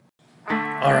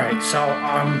All right, so,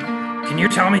 can you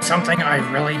tell me something I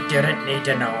really didn't need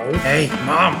to know? Hey,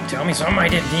 Mom, tell me something I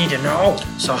didn't need to know.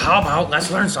 So how about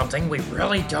let's learn something we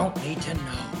really don't need to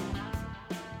know?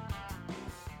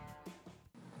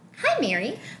 Hi,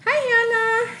 Mary.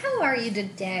 Hi, Hannah. How are you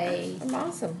today? I'm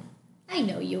awesome. I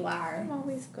know you are. I'm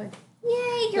always good.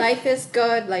 Yay! Life is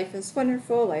good. Life is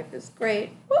wonderful. Life is great.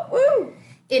 Woo woo!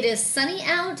 It is sunny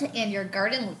out, and your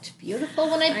garden looked beautiful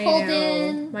when I pulled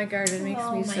in. My garden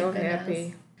makes me so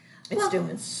happy. It's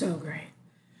doing so great.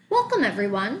 Welcome,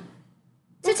 everyone,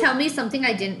 to Tell Me Something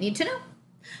I Didn't Need to Know.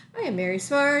 I am Mary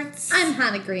Swartz. I'm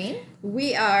Hannah Green.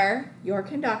 We are your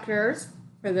conductors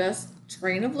for this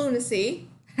train of lunacy.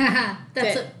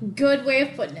 That's a good way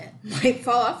of putting it. Might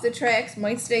fall off the tracks,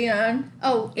 might stay on.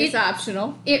 Oh, it's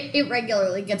optional. It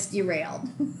regularly gets derailed.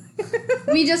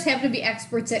 We just have to be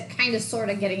experts at kind of sort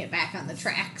of getting it back on the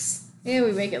tracks. Yeah,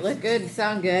 we make it look good and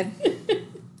sound good.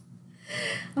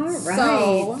 All right.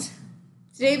 So,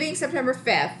 today being September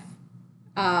 5th,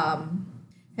 I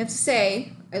have to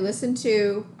say, I listened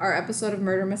to our episode of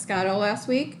Murder Moscato last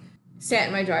week, sat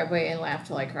in my driveway and laughed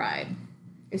till I cried.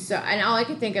 So, and all I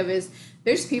can think of is,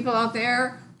 there's people out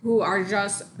there who are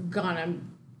just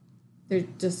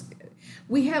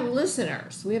we have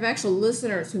listeners. We have actual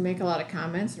listeners who make a lot of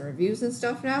comments and reviews and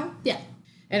stuff now. Yeah.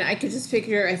 And I could just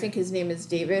figure, I think his name is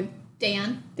David.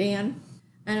 Dan.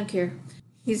 I don't care.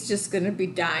 He's just going to be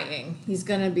dying. He's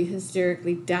going to be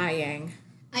hysterically dying.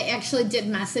 I actually did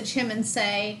message him and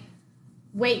say,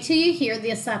 wait till you hear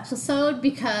this episode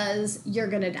because you're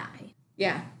going to die.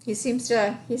 Yeah, he seems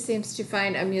to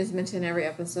find amusement in every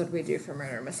episode we do for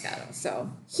Murder Moscato.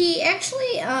 So he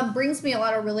actually brings me a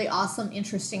lot of really awesome,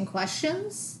 interesting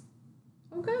questions.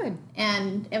 Oh, good.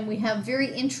 And we have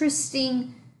very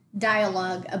interesting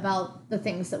dialogue about the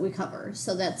things that we cover.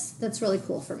 So that's really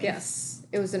cool for me. Yes,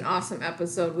 it was an awesome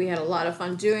episode. We had a lot of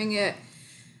fun doing it.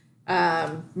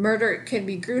 Murder can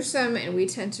be gruesome, and we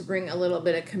tend to bring a little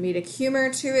bit of comedic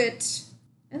humor to it,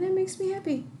 and that makes me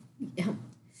happy. Yeah.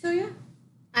 So yeah.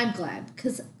 I'm glad,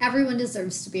 because everyone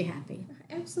deserves to be happy.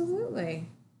 Absolutely.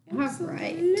 All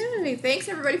right. Absolutely. Thanks,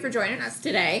 everybody, for joining us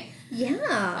today.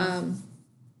 Yeah.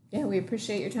 Yeah, we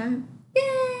appreciate your time.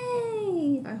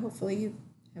 Yay! Hopefully you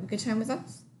have a good time with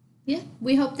us. Yeah,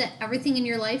 we hope that everything in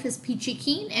your life is peachy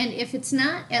keen, and if it's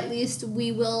not, at least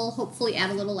we will hopefully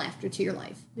add a little laughter to your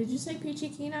life. Did you say peachy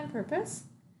keen on purpose?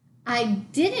 I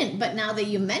didn't, but now that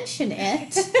you mention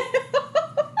it.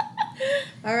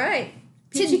 All right.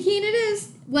 Peachy keen it is.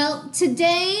 Well,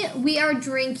 today we are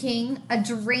drinking a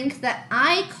drink that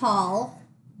I call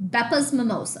Beppa's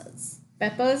Mimosas.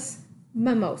 Beppa's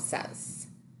Mimosas.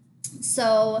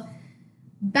 So,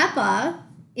 Beppa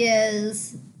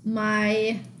is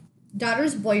my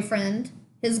daughter's boyfriend,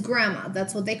 his grandma.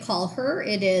 That's what they call her.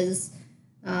 It is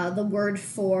the word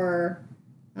for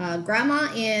grandma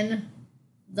in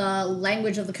the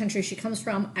language of the country she comes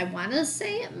from. I want to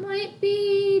say it might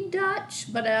be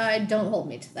Dutch, but don't hold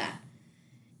me to that.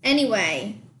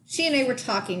 Anyway, she and I were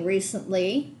talking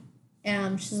recently.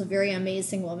 She's a very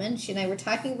amazing woman. She and I were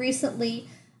talking recently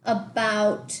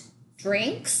about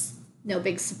drinks. No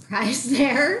big surprise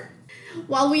there.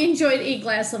 While we enjoyed a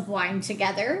glass of wine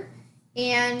together.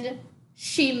 And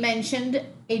she mentioned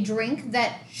a drink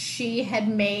that she had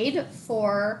made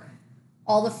for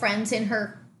all the friends in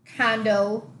her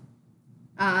condo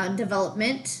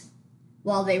development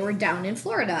while they were down in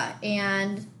Florida,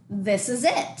 and this is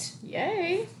it.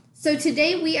 Yay. So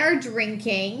today we are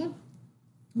drinking,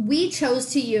 we chose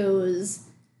to use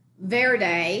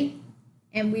Verde,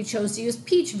 and we chose to use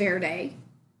Peach Verde,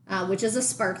 which is a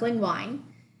sparkling wine,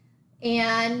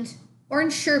 and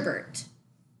orange sherbet.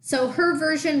 So her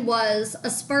version was a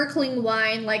sparkling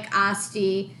wine like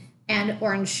Asti and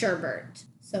orange sherbet.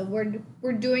 So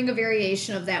we're doing a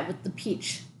variation of that with the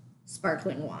peach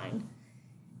sparkling wine.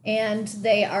 And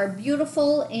they are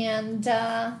beautiful and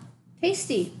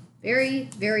tasty. Very,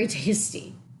 very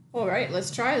tasty. All right,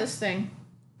 let's try this thing.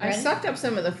 Ready? I sucked up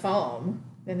some of the foam,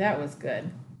 and that was good.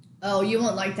 Oh, you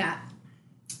won't like that.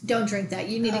 Don't drink that.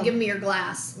 You need to give me your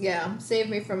glass. Yeah, save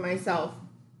me from myself.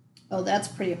 Oh, that's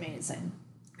pretty amazing.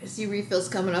 I see refills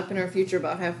coming up in our future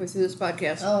about halfway through this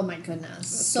podcast. Oh, my goodness.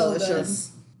 That's so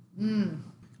delicious. Good.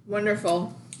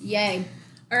 Wonderful. Yay.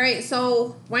 All right,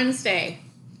 so Wednesday,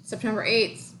 September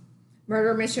 8th,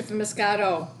 Murder, Mischief, and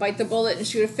Moscato. Bite the bullet and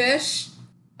shoot a fish.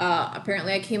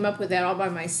 Apparently I came up with that all by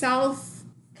myself.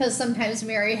 Because sometimes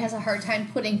Mary has a hard time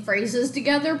putting phrases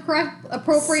together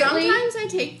appropriately. Sometimes I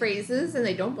take phrases and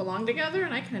they don't belong together,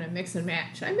 and I kind of mix and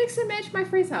match. I mix and match my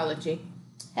phraseology.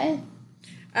 Hey.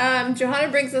 Johanna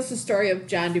brings us the story of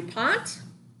John DuPont,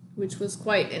 which was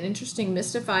quite an interesting,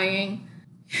 mystifying.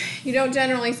 You don't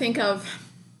generally think of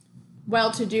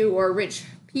well-to-do or rich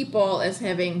people as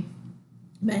having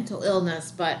mental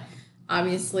illness, but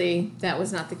obviously that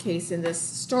was not the case in this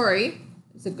story.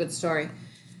 It's a good story.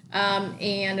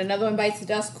 And another one, Bites the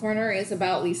Dust Corner, is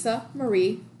about Lisa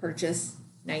Marie Purchase,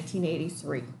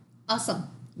 1983. Awesome.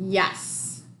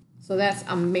 Yes. So that's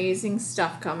amazing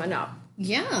stuff coming up.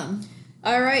 Yeah.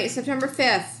 All right, September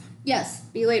 5th. Yes.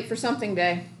 Be late for something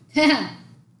day.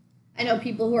 I know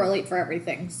people who are late for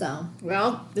everything, so.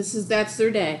 Well, that's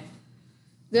their day.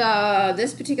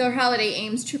 This particular holiday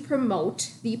aims to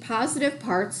promote the positive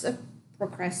parts of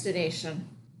procrastination.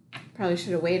 Probably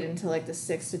should have waited until like the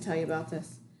 6th to tell you about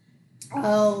this.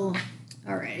 Oh,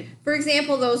 all right. For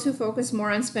example, those who focus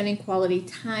more on spending quality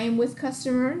time with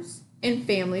customers and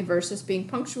family versus being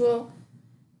punctual,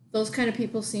 those kind of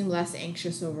people seem less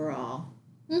anxious overall.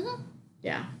 Mm-hmm.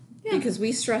 Yeah. Yeah. Because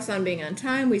we stress on being on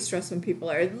time. We stress when people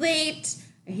are late.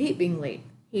 I hate being late.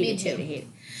 Me too. Hate it.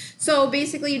 So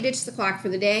basically, you ditch the clock for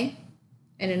the day,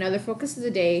 and another focus of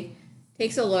the day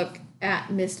takes a look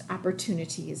at missed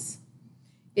opportunities.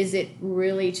 Is it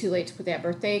really too late to put that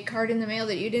birthday card in the mail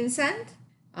that you didn't send?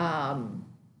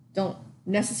 Don't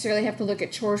necessarily have to look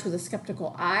at chores with a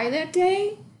skeptical eye that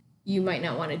day. You might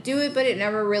not want to do it, but it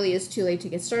never really is too late to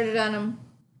get started on them.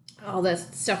 All that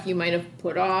stuff you might have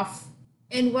put off.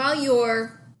 And while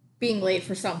you're being late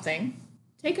for something,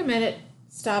 take a minute,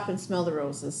 stop and smell the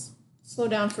roses. Slow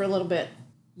down for a little bit.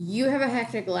 You have a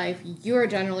hectic life. You are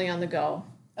generally on the go.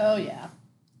 Oh, yeah.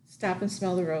 Stop and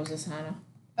smell the roses, Hannah.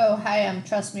 Oh, hi,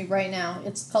 trust me, right now.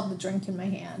 It's called the drink in my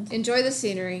hand. Enjoy the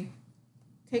scenery.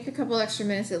 Take a couple extra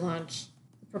minutes at lunch.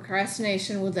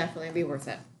 Procrastination will definitely be worth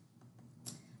it.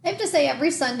 I have to say,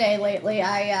 every Sunday lately,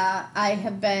 I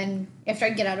have been, after I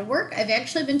get out of work, I've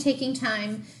actually been taking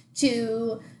time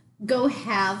to go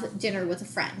have dinner with a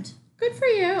friend. Good for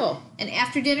you. And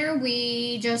after dinner,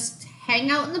 we just hang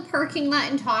out in the parking lot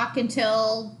and talk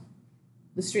until...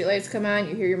 The streetlights come on,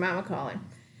 you hear your mama calling.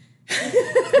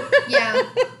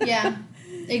 Yeah,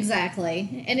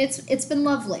 exactly. And it's been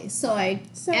lovely, so I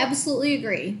absolutely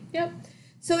agree. Yep.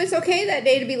 So it's okay that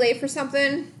day to be late for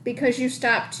something because you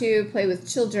stopped to play with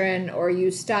children, or you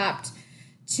stopped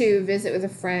to visit with a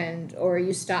friend, or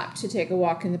you stopped to take a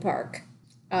walk in the park.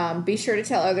 Be sure to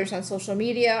tell others on social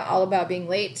media all about being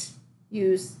late.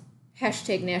 Use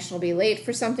hashtag National Be Late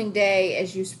for Something Day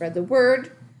as you spread the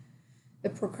word. The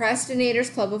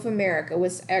Procrastinators Club of America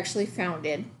was actually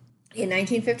founded in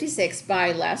 1956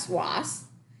 by Les Wass,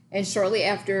 and shortly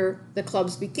after the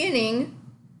club's beginning,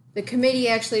 the committee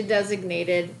actually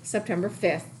designated September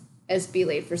 5th as Be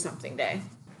Late for Something Day.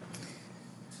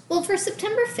 Well, for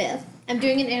September 5th, I'm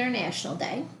doing an International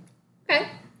Day. Okay.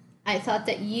 I thought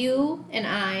that you and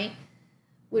I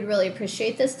would really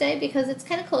appreciate this day because it's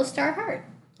kind of close to our heart.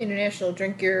 International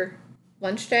Drink Your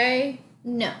Lunch Day.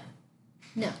 No.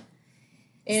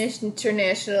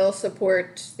 International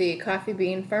Support the Coffee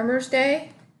Bean Farmers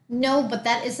Day. No, but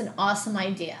that is an awesome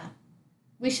idea.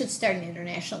 We should start an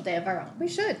International Day of our own. We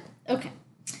should. Okay.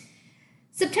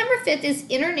 September 5th is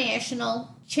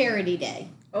International Charity Day.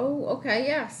 Oh, okay,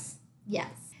 yes. Yes.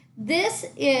 This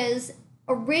is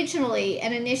originally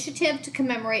an initiative to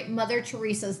commemorate Mother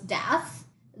Teresa's death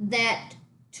that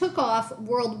took off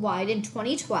worldwide in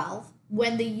 2012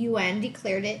 when the UN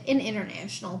declared it an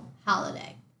international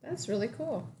holiday. That's really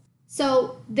cool.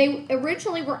 So they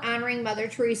originally were honoring Mother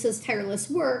Teresa's tireless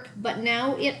work, but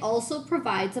now it also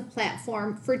provides a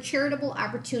platform for charitable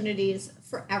opportunities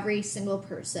for every single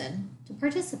person to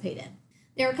participate in.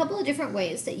 There are a couple of different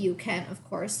ways that you can, of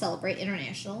course, celebrate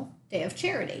International Day of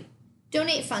Charity.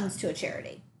 Donate funds to a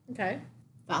charity. Okay.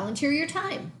 Volunteer your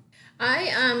time.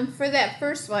 For that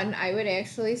first one, I would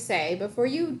actually say before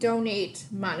you donate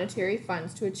monetary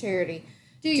funds to a charity,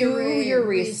 do your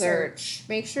research.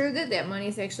 Make sure that that money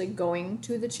is actually going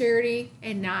to the charity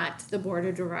and not the board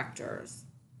of directors.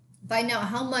 Find out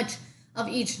how much of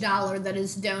each dollar that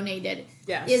is donated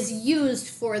Yes. is used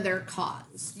for their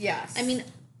cause. Yes. I mean,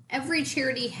 every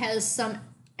charity has some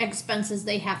expenses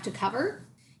they have to cover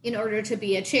in order to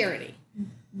be a charity.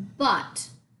 But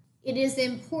it is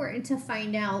important to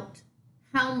find out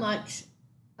how much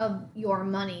of your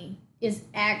money is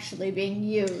actually being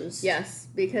used. Yes,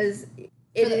 because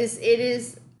it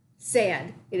is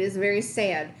sad. It is very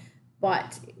sad.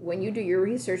 But when you do your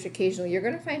research occasionally, you're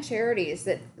going to find charities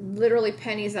that literally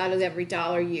pennies out of every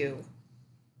dollar you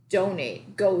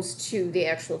donate goes to the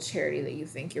actual charity that you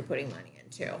think you're putting money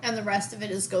into. And the rest of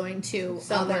it is going to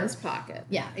Someone's pocket.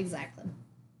 Yeah, exactly.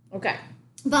 Okay.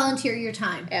 Volunteer your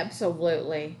time.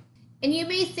 Absolutely. And you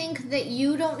may think that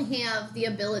you don't have the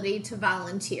ability to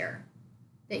volunteer,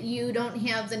 that you don't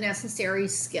have the necessary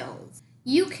skills.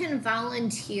 You can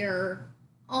volunteer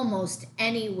almost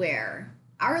anywhere.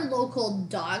 Our local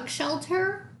dog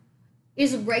shelter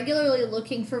is regularly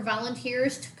looking for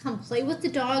volunteers to come play with the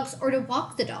dogs or to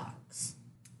walk the dogs.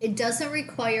 It doesn't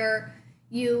require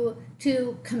you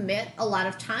to commit a lot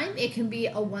of time. It can be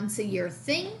a once a year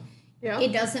thing. Yeah.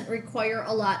 It doesn't require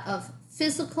a lot of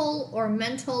physical or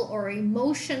mental or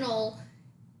emotional,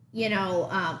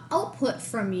 output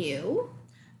from you.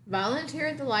 Volunteer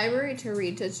at the library to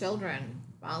read to children.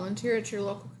 Volunteer at your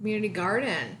local community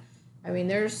garden. I mean,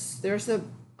 there's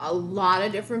a lot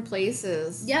of different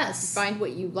places. Yes. Find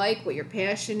what you like, what your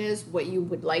passion is, what you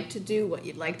would like to do, what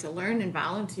you'd like to learn, and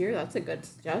volunteer. That's a good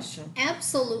suggestion.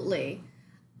 Absolutely.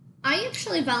 I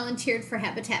actually volunteered for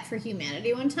Habitat for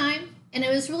Humanity one time, and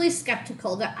I was really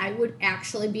skeptical that I would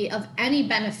actually be of any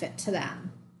benefit to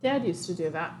them. Dad used to do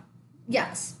that.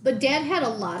 Yes, but Dad had a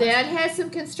lot Dad had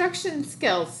some construction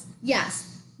skills.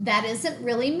 Yes, that isn't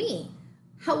really me.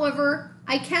 However,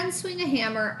 I can swing a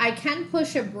hammer, I can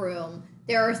push a broom.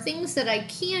 There are things that I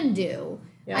can do.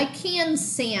 Yeah. I can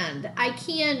sand. I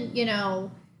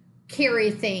can,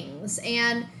 carry things.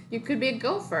 And You could be a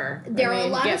gopher. There are a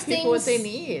lot get of people what they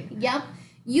things- need. Yep.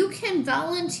 You can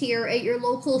volunteer at your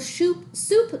local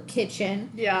soup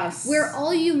kitchen Yes. where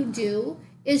all you do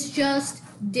is just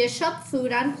dish up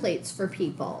food on plates for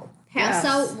people, pass Yes.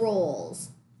 out rolls,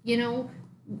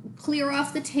 clear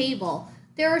off the table.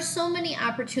 There are so many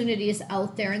opportunities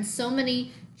out there and so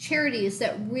many charities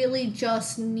that really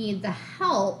just need the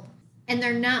help, and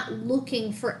they're not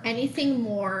looking for anything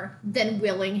more than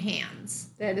willing hands.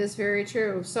 That is very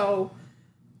true. So,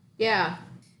 yeah.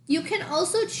 You can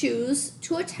also choose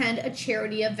to attend a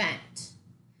charity event.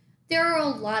 There are a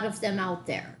lot of them out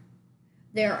there.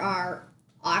 There are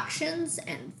auctions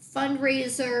and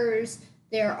fundraisers.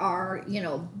 There are,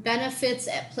 benefits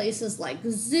at places like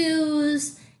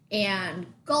zoos and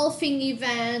golfing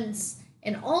events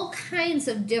and all kinds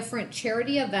of different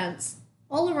charity events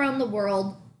all around the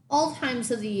world, all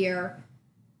times of the year,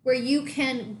 where you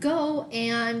can go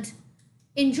and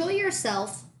enjoy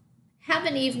yourself, have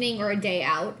an evening or a day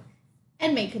out,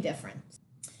 and make a difference.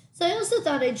 So I also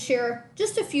thought I'd share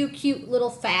just a few cute little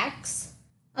facts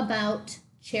about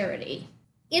charity.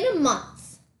 In a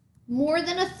month, more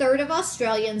than a third of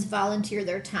Australians volunteer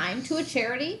their time to a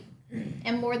charity,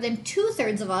 and more than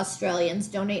 2/3 of Australians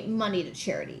donate money to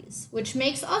charities, which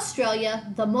makes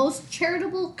Australia the most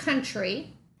charitable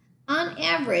country. On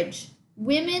average,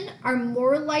 women are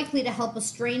more likely to help a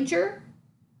stranger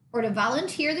or to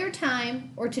volunteer their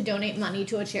time or to donate money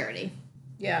to a charity.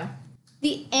 Yeah.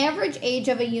 The average age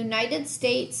of a United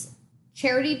States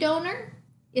charity donor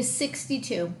is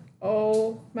 62.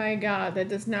 Oh my God, that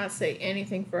does not say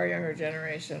anything for our younger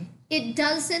generation. It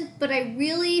doesn't, but I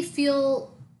really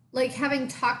feel like, having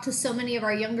talked to so many of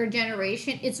our younger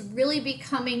generation, it's really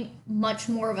becoming much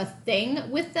more of a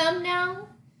thing with them now.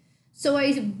 So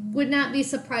I would not be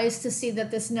surprised to see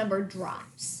that this number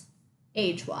drops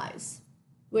age-wise,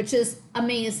 which is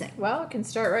amazing. Well, it can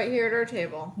start right here at our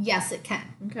table. Yes, it can.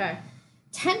 Okay.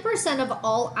 10% of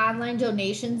all online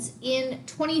donations in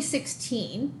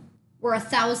 2016 were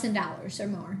 $1,000 or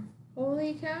more.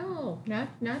 Holy cow.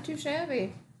 Not too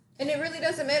shabby. And it really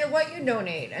doesn't matter what you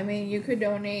donate. I mean, you could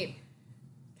donate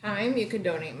time, you could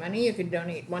donate money, you could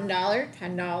donate $1,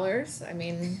 $10. I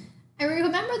mean, I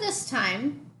remember this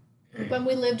time when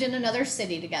we lived in another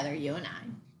city together, you and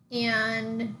I,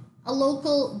 and a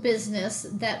local business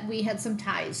that we had some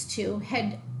ties to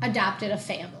had adopted a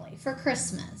family for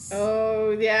Christmas.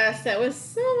 oh yes, that was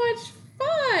so much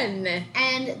fun.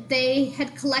 And they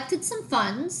had collected some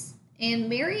funds, and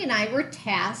Mary and I were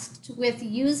tasked with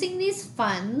using these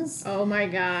funds Oh my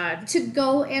God. to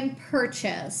go and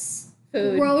purchase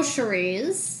Food.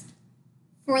 groceries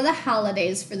for the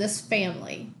holidays for this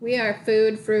family. We are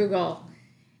food frugal.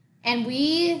 And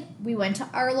we went to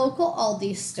our local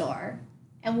Aldi store,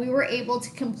 and we were able to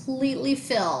completely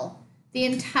fill the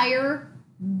entire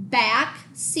back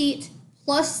seat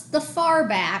plus the far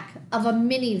back of a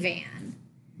minivan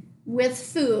with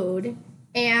food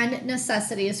and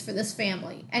necessities for this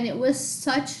family. And it was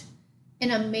such an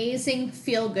amazing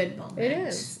feel-good moment. It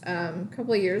is. A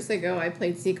couple of years ago, I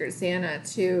played Secret Santa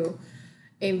to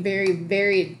a very,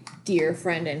 very dear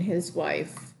friend and his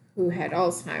wife who had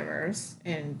Alzheimer's,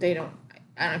 and I don't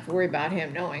have to worry about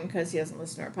him knowing because he doesn't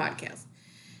listen to our podcast.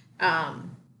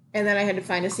 And then I had to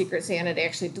find a Secret Santa to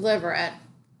actually deliver it,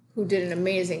 who did an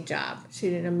amazing job. She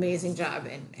did an amazing job,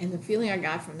 and the feeling I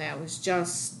got from that was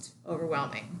just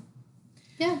overwhelming.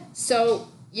 Yeah. So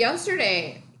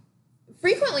yesterday,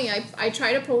 frequently I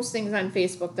try to post things on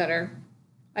Facebook that are,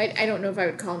 I don't know if I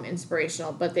would call them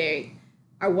inspirational, but they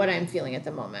are what I'm feeling at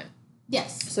the moment.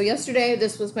 Yes. So yesterday,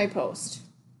 this was my post.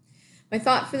 My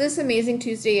thought for this amazing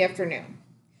Tuesday afternoon.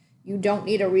 You don't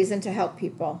need a reason to help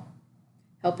people.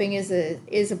 Helping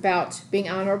is about being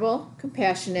honorable,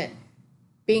 compassionate,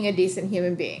 being a decent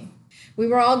human being. We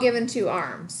were all given two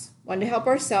arms, one to help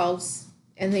ourselves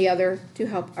and the other to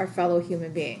help our fellow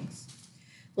human beings.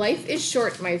 Life is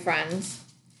short, my friends.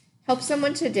 Help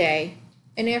someone today,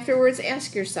 and afterwards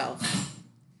ask yourself,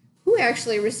 who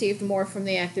actually received more from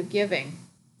the act of giving,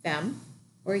 them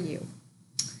or you?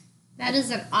 That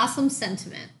is an awesome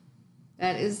sentiment.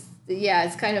 That is, yeah,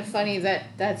 it's kind of funny that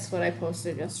that's what I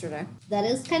posted yesterday. That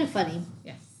is kind of funny.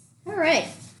 Yes. All right.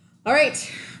 All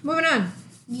right, moving on.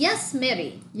 Yes,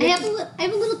 Mary. Yeah. I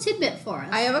have a little tidbit for us.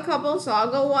 I have a couple, so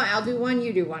I'll go one. I'll do one,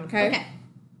 you do one, okay? Okay.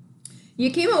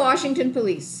 Yakima, Washington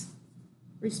police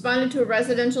responded to a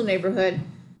residential neighborhood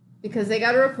because they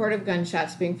got a report of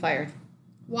gunshots being fired.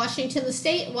 Washington the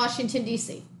state, Washington,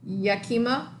 D.C.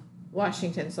 Yakima,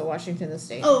 Washington, so Washington the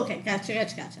state. Oh, okay. Gotcha. I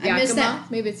missed that. Yakima,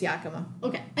 maybe it's Yakima.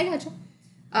 Okay, I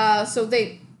gotcha. So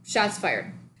shots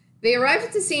fired. They arrived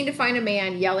at the scene to find a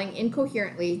man yelling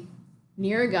incoherently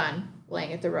near a gun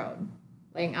laying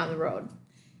on the road,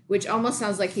 which almost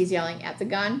sounds like he's yelling at the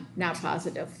gun. Not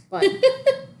positive, but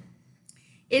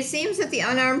it seems that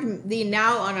the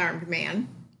now unarmed man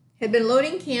had been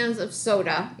loading cans of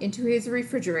soda into his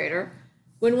refrigerator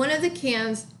when one of the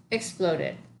cans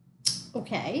exploded.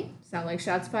 Okay. Sound like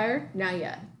shots fired? Not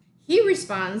yet. He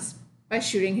responds by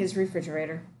shooting his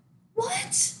refrigerator.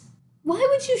 What? Why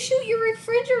would you shoot your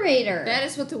refrigerator? That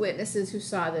is what the witnesses who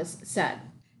saw this said.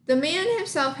 The man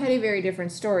himself had a very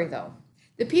different story, though.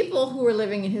 The people who were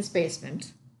living in his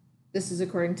basement, this is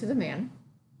according to the man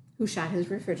who shot his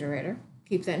refrigerator.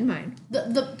 Keep that in mind.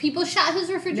 The people shot his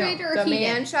refrigerator, No, or the he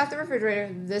man did? shot the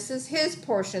refrigerator. This is his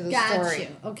portion of the Got story.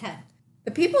 you. Okay.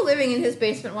 The people living in his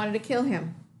basement wanted to kill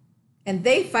him, and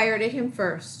they fired at him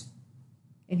first,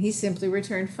 and he simply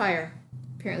returned fire.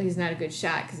 Apparently he's not a good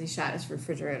shot because he shot his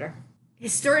refrigerator.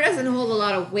 His story doesn't hold a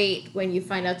lot of weight when you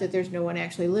find out that there's no one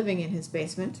actually living in his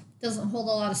basement. Doesn't hold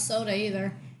a lot of soda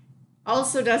either.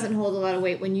 Also doesn't hold a lot of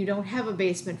weight when you don't have a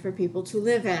basement for people to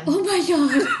live in. Oh my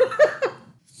god.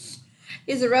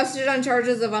 He's arrested on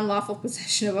charges of unlawful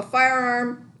possession of a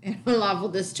firearm and unlawful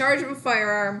discharge of a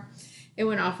firearm. And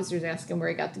when officers asked him where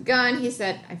he got the gun, he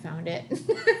said, I found it.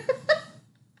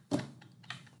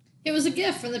 It was a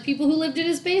gift from the people who lived in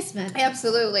his basement.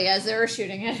 Absolutely, as they were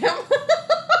shooting at him.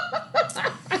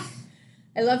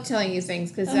 I love telling you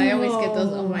things because I always get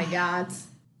those, oh my god.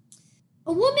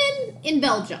 A woman in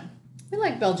Belgium. I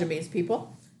like Belgiumese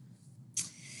people.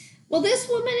 Well, this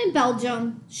woman in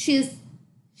Belgium, she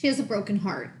has a broken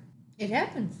heart. It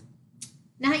happens.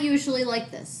 Not usually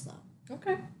like this, though.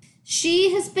 Okay.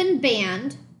 She has been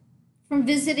banned from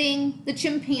visiting the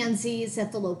chimpanzees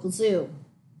at the local zoo.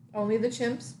 Only the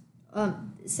chimps?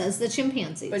 It says the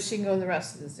chimpanzees. But she can go to the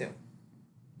rest of the zoo.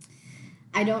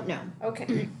 I don't know.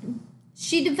 Okay.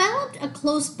 She developed a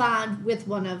close bond with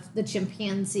one of the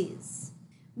chimpanzees,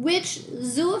 which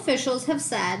zoo officials have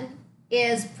said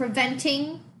is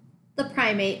preventing the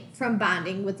primate from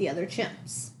bonding with the other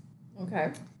chimps.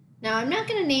 Okay. Now, I'm not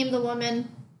going to name the woman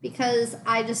because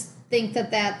I just think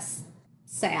that that's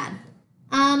sad.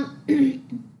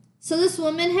 So this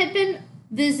woman had been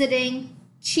visiting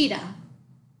Cheetah.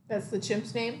 That's the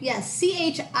chimp's name? Yes,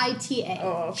 Chita.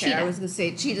 Oh, okay. Cheetah. I was going to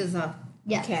say Cheetah's a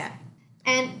Yes. cat.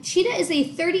 And Cheetah is a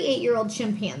 38-year-old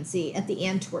chimpanzee at the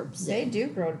Antwerp Zoo. They do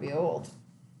grow to be old.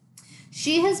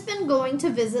 She has been going to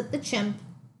visit the chimp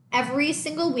every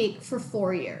single week for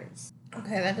 4 years.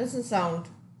 Okay, that doesn't sound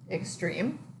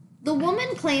extreme. The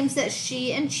woman claims that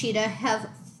she and Cheetah have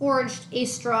forged a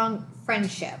strong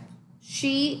friendship.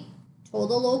 She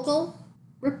told a local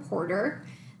reporter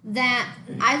that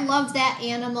I love that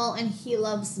animal and he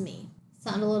loves me.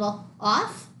 Sound a little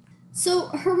off? So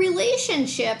her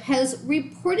relationship has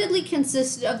reportedly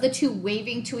consisted of the two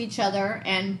waving to each other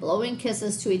and blowing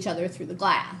kisses to each other through the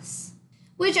glass,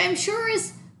 which I'm sure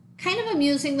is kind of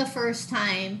amusing the first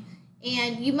time,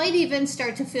 and you might even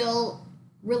start to feel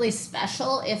really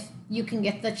special if you can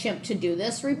get the chimp to do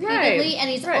this repeatedly, and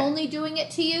he's only doing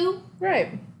it to you.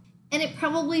 Right. And it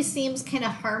probably seems kind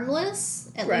of harmless,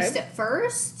 at Right. least at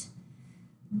first.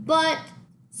 But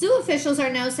zoo officials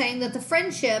are now saying that the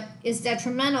friendship is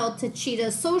detrimental to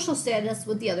Cheetah's social status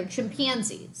with the other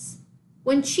chimpanzees.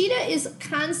 When Cheetah is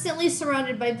constantly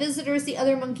surrounded by visitors, the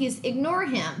other monkeys ignore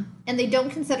him, and they don't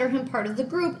consider him part of the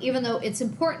group, even though it's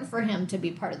important for him to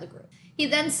be part of the group. He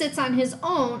then sits on his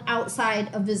own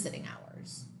outside of visiting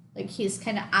hours. Like, he's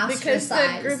kind of ostracized.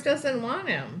 Because the group doesn't want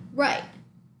him. Right.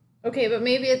 Okay, but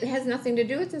maybe it has nothing to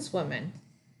do with this woman.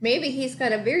 Maybe he's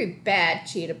got a very bad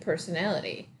cheetah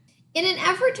personality. In an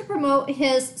effort to promote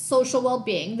his social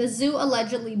well-being, the zoo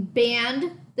allegedly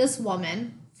banned this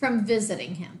woman from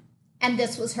visiting him. And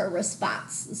this was her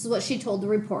response. This is what she told the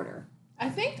reporter. I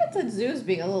think that the zoo's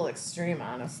being a little extreme,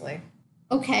 honestly.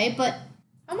 Okay, but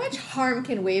How much harm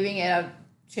can waving at a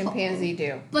chimpanzee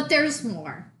do? there's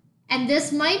more. And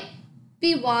this might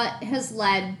be what has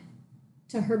led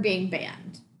to her being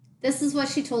banned. This is what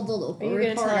she told the Are local you going to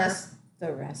reporter. tell us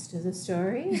the rest of the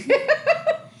story?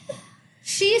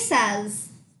 She says,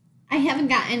 I haven't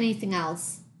got anything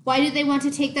else. Why do they want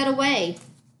to take that away?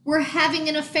 We're having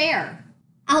an affair.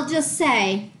 I'll just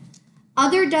say,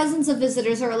 other dozens of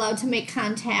visitors are allowed to make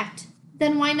contact.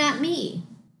 Then why not me?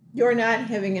 You're not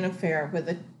having an affair with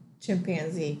a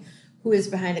chimpanzee who is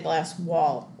behind a glass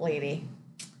wall, lady.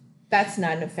 That's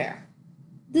not an affair.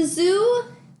 The zoo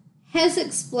has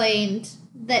explained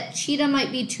that Cheetah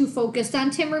might be too focused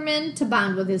on Timmerman to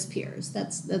bond with his peers.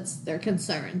 That's their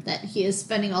concern, that he is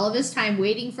spending all of his time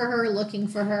waiting for her, looking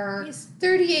for her. He's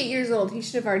 38 years old. He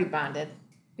should have already bonded.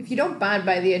 If you don't bond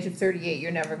by the age of 38,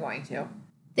 you're never going to.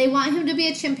 They want him to be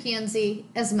a chimpanzee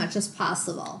as much as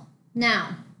possible.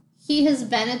 Now, he has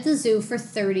been at the zoo for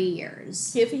 30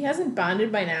 years. If he hasn't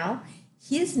bonded by now,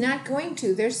 he is not going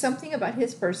to. There's something about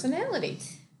his personality.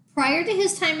 Prior to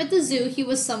his time at the zoo, he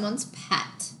was someone's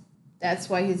pet. That's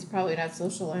why he's probably not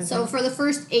socializing. So for the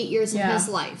first 8 years of Yeah. his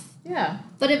life. Yeah.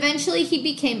 But eventually he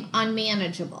became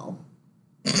unmanageable.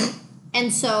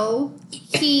 And so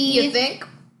he... You think?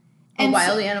 A And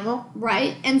wild animal?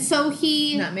 Right? And so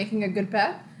he... Not making a good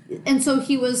pet? And so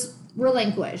he was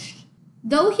relinquished.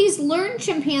 Though he's learned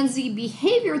chimpanzee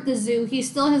behavior at the zoo, he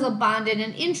still has a bond and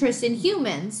an interest in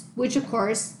humans, which of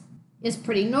course is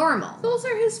pretty normal. Those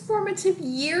are his formative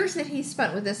years that he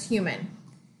spent with this human.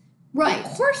 Right.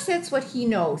 Of course that's what he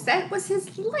knows. That was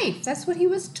his life. That's what he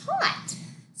was taught.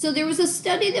 So there was a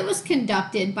study that was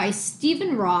conducted by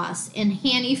Stephen Ross and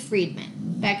Hanny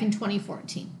Friedman back in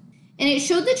 2014. And it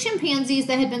showed that chimpanzees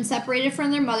that had been separated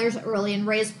from their mothers early and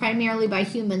raised primarily by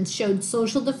humans showed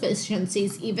social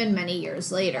deficiencies even many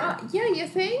years later. Yeah, you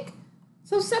think?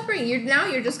 So separate.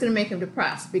 You're just going to make him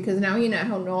depressed because now he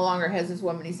no longer has this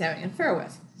woman he's having an affair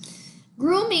with.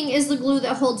 Grooming is the glue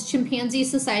that holds chimpanzee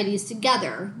societies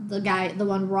together, the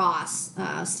one Ross,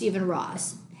 Stephen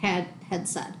Ross, had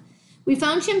said. We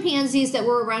found chimpanzees that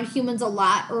were around humans a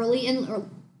lot early in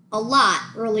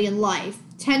life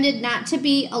tended not to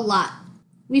be a lot.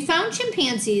 We found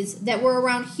chimpanzees that were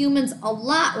around humans a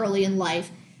lot early in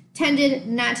life tended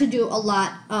not to do a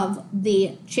lot of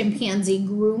the chimpanzee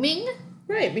grooming.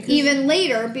 Right, because Even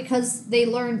later, because they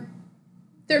learned...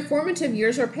 their formative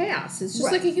years are past. It's just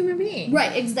Right. like a human being.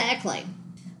 Right, exactly.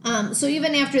 So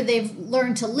even after they've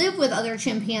learned to live with other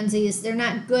chimpanzees, they're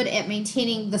not good at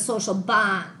maintaining the social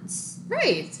bonds.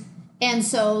 Right. And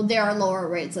so there are lower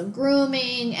rates of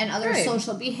grooming and other Right.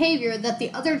 social behavior that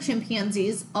the other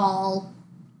chimpanzees all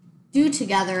do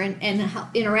together and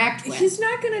interact with. He's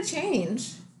not going to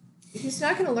change. He's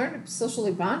not going to learn to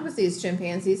socially bond with these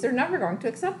chimpanzees. They're never going to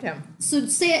accept him. So it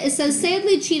says,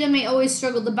 sadly, Cheetah may always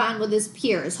struggle to bond with his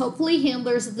peers. Hopefully,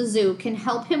 handlers at the zoo can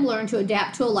help him learn to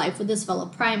adapt to a life with his fellow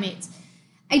primates.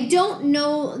 I don't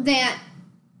know that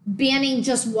banning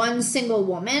just one single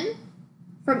woman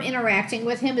from interacting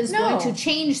with him is No. going to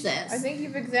change this. I think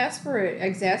you've exacerbated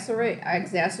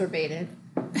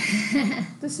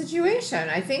the situation.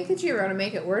 I think that you're going to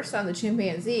make it worse on the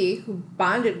chimpanzee who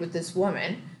bonded with this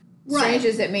woman, strange Right.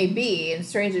 as it may be, and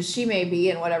strange as she may be,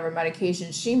 and whatever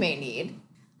medication she may need.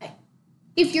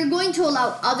 If you're going to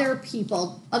allow other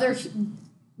people, other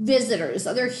visitors,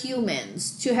 other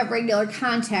humans to have regular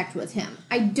contact with him,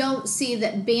 I don't see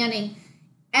that banning,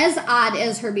 as odd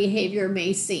as her behavior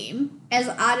may seem, as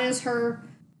odd as her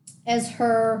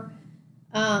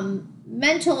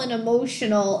mental and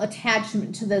emotional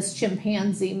attachment to this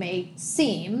chimpanzee may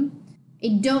seem,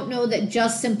 I don't know that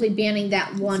just simply banning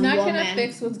that one not woman gonna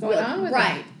fix what's going on with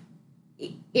right.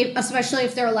 Especially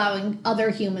if they're allowing other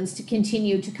humans to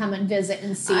continue to come and visit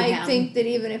and see him. I think that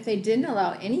even if they didn't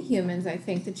allow any humans, I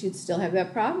think that you'd still have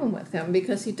that problem with him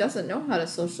because he doesn't know how to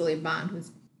socially bond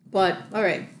with. But, all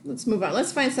right, let's move on.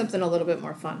 Let's find something a little bit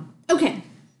more fun. Okay.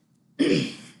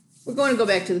 We're going to go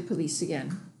back to the police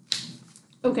again.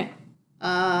 Okay.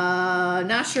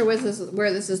 Not sure where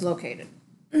this is located.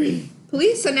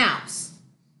 Police announce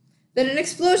that an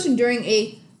explosion during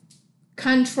a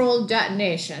controlled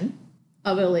detonation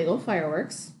of illegal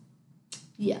fireworks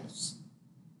Yes.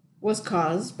 was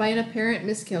caused by an apparent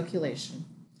miscalculation.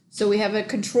 So we have a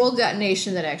controlled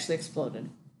detonation that actually exploded.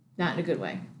 Not in a good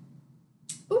way.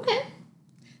 Okay.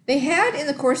 They had, in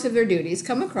the course of their duties,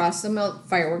 come across some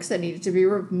fireworks that needed to be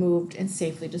removed and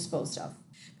safely disposed of.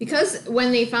 Because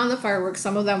when they found the fireworks,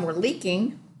 some of them were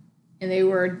leaking and they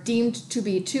were deemed to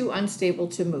be too unstable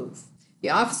to move.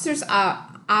 The officers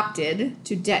opted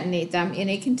to detonate them in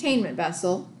a containment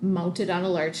vessel mounted on a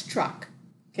large truck.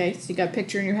 Okay, so you got a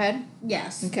picture in your head?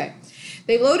 Yes. Okay.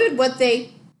 They loaded what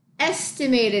they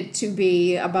estimated to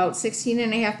be about 16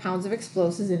 and a half pounds of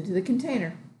explosives into the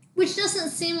container. Which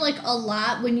doesn't seem like a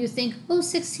lot when you think,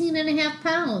 16 and a half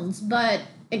pounds, but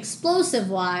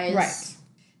explosive-wise... Right.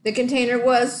 The container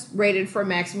was rated for a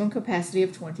maximum capacity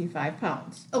of 25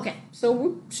 pounds. Okay. So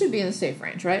we should be in the safe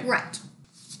range, right? Right.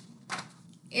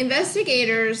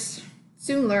 Investigators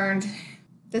soon learned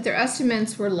that their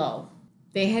estimates were low.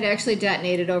 They had actually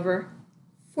detonated over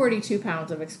 42 pounds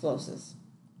of explosives.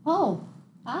 Oh,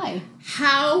 hi.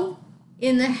 How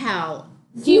in the hell,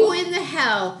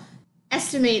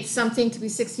 estimates something to be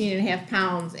 16 and a half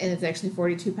pounds and it's actually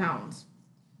 42 pounds?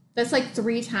 That's like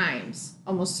 3 times,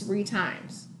 almost 3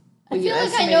 times. I feel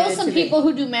like I know some people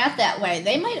who do math that way.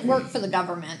 They might work for the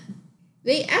government.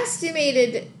 They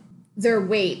estimated their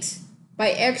weight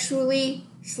by actually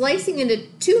slicing into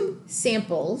 2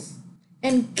 samples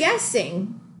and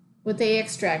guessing what they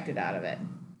extracted out of it.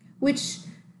 Which,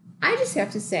 I just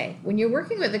have to say, when you're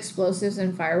working with explosives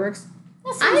and fireworks,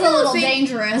 That seems a little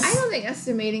dangerous. I don't think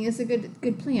estimating is a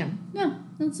good plan. No,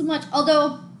 not so much.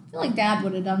 Although, I feel like Dad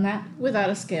would have done that. Without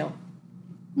a scale.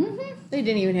 Mm-hmm. They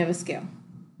didn't even have a scale.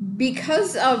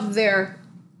 Because of their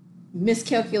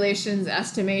miscalculations,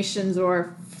 estimations,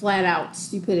 or flat-out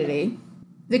stupidity,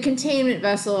 the containment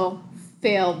vessel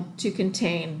failed to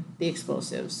contain the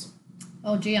explosives.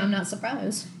 Oh, gee, I'm not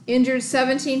surprised. Injured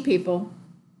 17 people,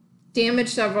 damaged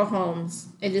several homes,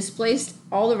 and displaced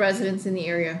all the residents in the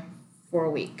area for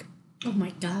a week. Oh,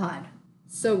 my God.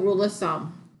 So, rule of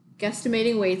thumb,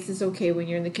 guesstimating weights is okay when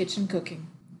you're in the kitchen cooking.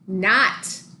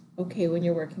 Not okay when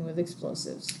you're working with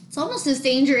explosives. It's almost as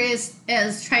dangerous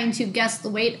as trying to guess the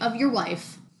weight of your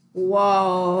wife.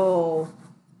 Whoa.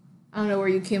 I don't know where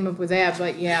you came up with that,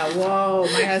 but yeah, whoa.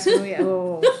 My husband,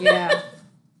 yeah.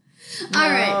 All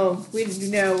right.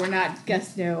 No, we're not,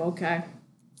 okay.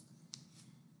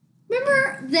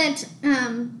 Remember that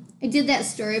I did that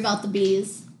story about the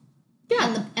bees?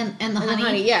 Yeah. And the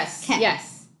honey? Yes, Okay.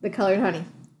 yes. The colored honey.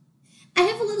 I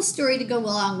have a little story to go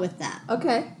along with that.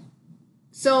 Okay.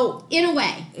 So, In a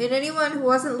way. and anyone who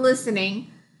wasn't listening,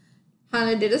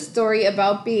 Hannah did a story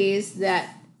about bees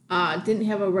that didn't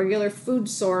have a regular food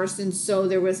source, and so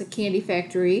there was a candy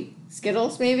factory,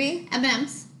 Skittles maybe?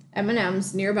 M&M's.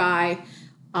 M&M's nearby,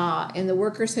 and the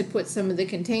workers had put some of the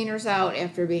containers out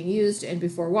after being used and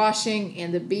before washing,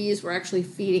 and the bees were actually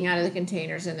feeding out of the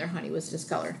containers and their honey was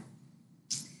discolored.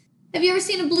 Have you ever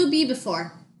seen a blue bee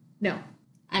before? No.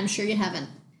 I'm sure you haven't.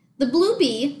 The blue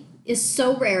bee is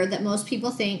so rare that most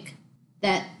people think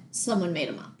that someone made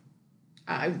them up.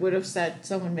 I would have said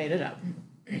someone made it up.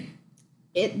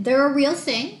 They're a real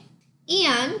thing,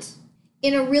 and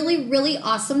in a really, really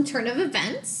awesome turn of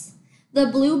events, the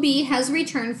blue bee has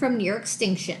returned from near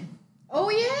extinction. Oh,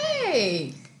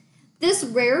 yay! This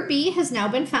rare bee has now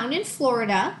been found in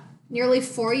Florida, nearly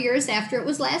 4 years after it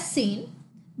was last seen.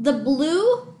 The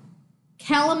blue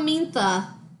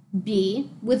calamintha bee,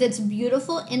 with its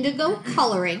beautiful indigo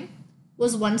coloring,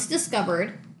 was once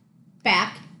discovered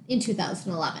back in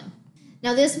 2011.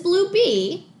 Now, this blue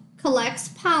bee collects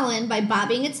pollen by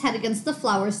bobbing its head against the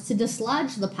flowers to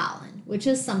dislodge the pollen, which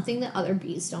is something that other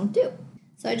bees don't do.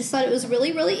 So I just thought it was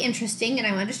really, really interesting, and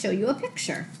I wanted to show you a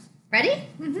picture. Ready?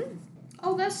 Mm-hmm.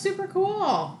 Oh, that's super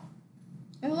cool.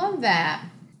 I love that.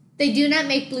 They do not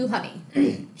make blue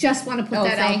honey. Just want to put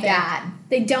that out thank there. God.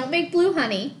 They don't make blue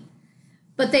honey,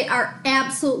 but they are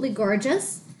absolutely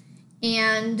gorgeous,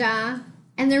 and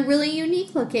they're really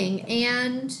unique looking,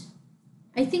 and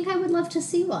I think I would love to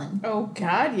see one. Oh,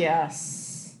 God,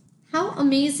 yes. How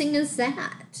amazing is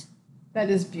that? That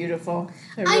is beautiful.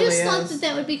 It I really just thought is.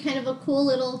 that would be kind of a cool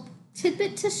little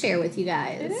tidbit to share with you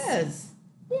guys. It is.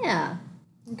 Yeah.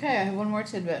 Okay, I have one more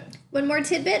tidbit. One more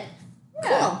tidbit? Yeah.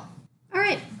 Cool. All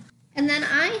right. And then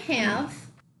I have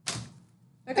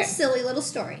Okay. a silly little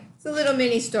story. It's a little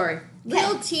mini story. Okay.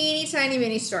 Little teeny tiny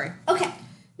mini story. Okay.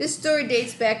 This story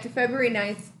dates back to February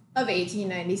 9th of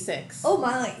 1896. Oh,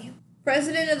 my.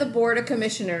 President of the Board of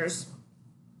Commissioners,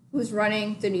 who's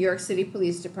running the New York City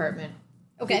Police Department,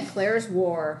 Okay. declares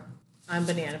war on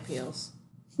banana peels.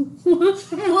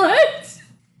 What?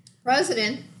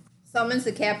 President summons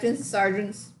the captains, the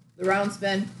sergeants, the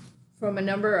roundsmen from a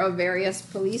number of various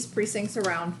police precincts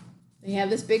around. They have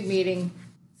this big meeting,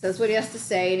 says what he has to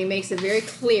say, and he makes it very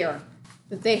clear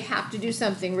that they have to do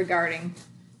something regarding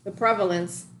the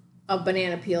prevalence of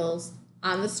banana peels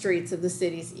on the streets of the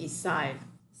city's east side.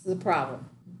 This is a problem.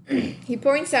 He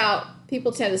points out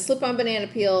people tend to slip on banana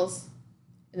peels,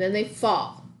 and then they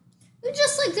fall. I would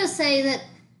just like to say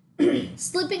that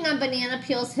slipping on banana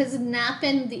peels has not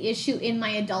been the issue in my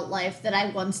adult life that I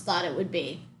once thought it would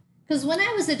be. Because when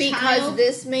I was a Because child...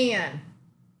 this man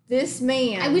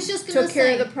I was just gonna took care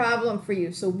say- of the problem for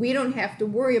you, so we don't have to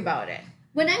worry about it.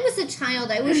 When I was a child,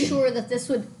 I was sure that this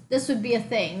would be a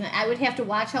thing. I would have to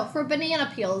watch out for banana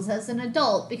peels as an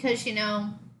adult because,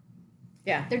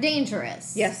 Yeah. they're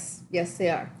dangerous. Yes, they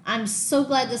are. I'm so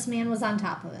glad this man was on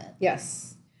top of it.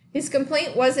 Yes. His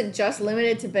complaint wasn't just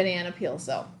limited to banana peels,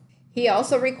 though. He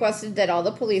also requested that all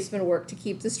the policemen work to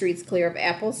keep the streets clear of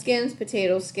apple skins,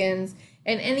 potato skins,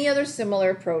 and any other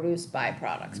similar produce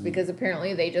byproducts, because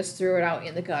apparently they just threw it out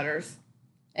in the gutters,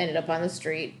 ended up on the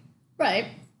street. Right.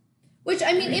 Which,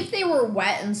 I mean, if they were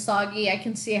wet and soggy, I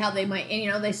can see how they might,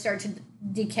 they start to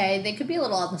decay. They could be a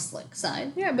little on the slick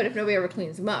side. Yeah, but if nobody ever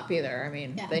cleans them up either,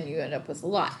 then you end up with a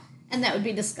lot. And that would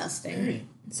be disgusting.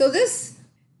 So this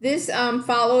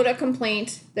followed a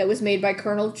complaint that was made by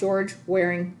Colonel George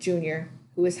Waring Jr.,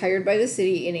 who was hired by the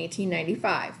city in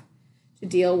 1895 to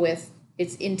deal with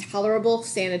its intolerable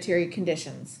sanitary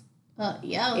conditions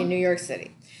Yeah. in New York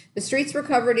City. The streets were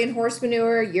covered in horse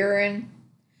manure, urine,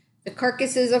 the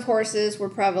carcasses of horses were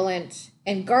prevalent,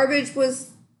 and garbage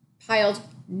was piled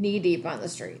knee-deep on the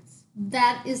streets.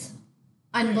 That is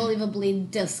unbelievably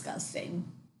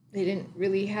disgusting. They didn't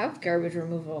really have garbage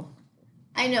removal.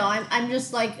 I know. I'm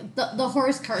just like the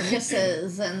horse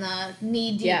carcasses and the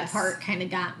knee deep Yes. part kind of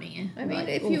got me. I mean, Like,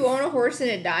 if oof. you own a horse and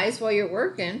it dies while you're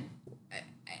working,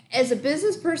 as a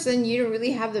business person, you don't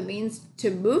really have the means to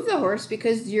move the horse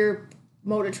because your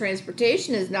mode of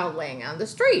transportation is now laying on the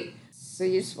street. So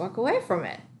you just walk away from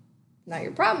it. Not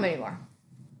your problem anymore.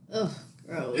 Ugh,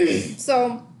 gross.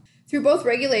 So, through both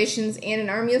regulations and an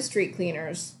army of street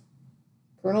cleaners,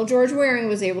 Colonel George Waring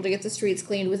was able to get the streets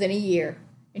cleaned within a year,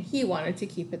 and he wanted to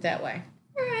keep it that way.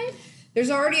 All right.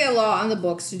 There's already a law on the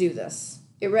books to do this.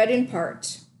 It read in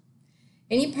part,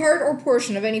 any part or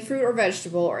portion of any fruit or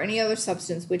vegetable or any other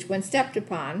substance which, when stepped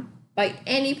upon by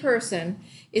any person,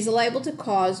 is liable to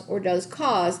cause or does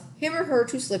cause him or her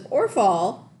to slip or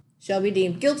fall, shall be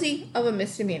deemed guilty of a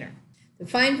misdemeanor. The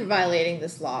fine for violating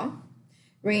this law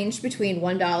ranged between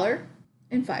 $1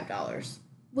 and $5.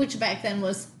 Which back then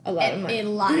was A lot of money. A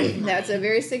lot of money. That's a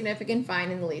very significant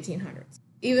fine in the 1800s.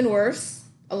 Even worse,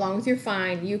 along with your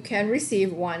fine, you can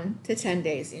receive 1 to 10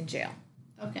 days in jail.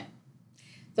 Okay.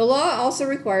 The law also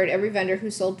required every vendor who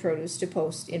sold produce to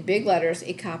post in big letters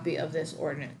a copy of this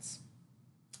ordinance.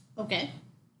 Okay.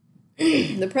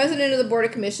 The president of the Board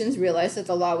of Commissions realized that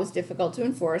the law was difficult to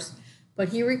enforce, but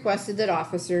he requested that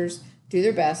officers do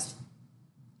their best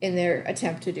in their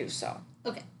attempt to do so.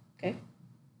 Okay. Okay?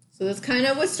 So that's kind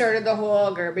of what started the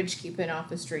whole garbage keeping off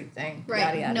the street thing. Right.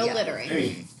 Yada, yada, No yada.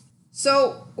 littering.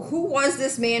 So, who was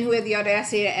this man who had the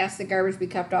audacity to ask that garbage be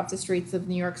kept off the streets of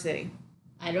New York City?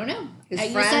 I don't know. His You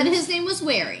said friends? his name was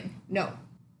Waring. No.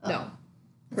 Oh. No.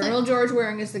 Colonel George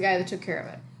Waring is the guy that took care of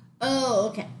it. Oh,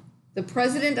 okay. The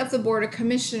president of the Board of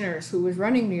Commissioners who was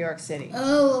running New York City.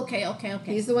 Oh, okay.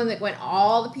 He's the one that went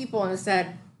all the people and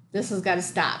said, this has got to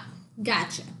stop.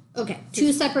 Gotcha. Okay.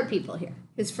 Two separate people here.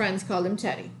 His friends called him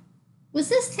Teddy. Was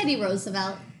this Teddy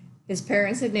Roosevelt? His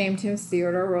parents had named him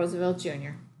Theodore Roosevelt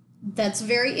Jr. That's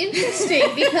very interesting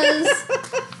because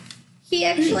he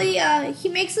actually he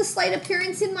makes a slight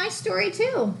appearance in my story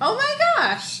too. Oh my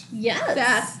gosh!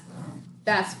 Yes.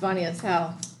 That's funny as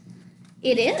hell.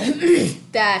 It is.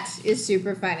 That is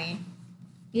super funny.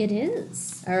 It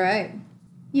is. All right.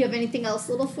 You have anything else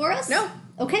little for us? No.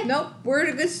 Okay. Nope. We're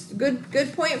at a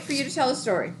good point for you to tell a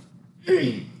story.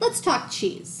 Let's talk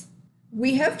cheese.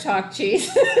 We have talked cheese.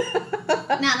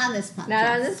 Not on this podcast. Not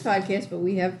on this podcast, but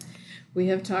we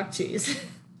have talked cheese.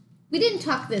 We didn't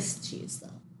talk this cheese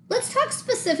though. Let's talk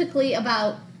specifically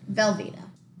about Velveeta,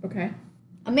 Okay.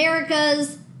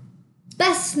 America's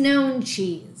best known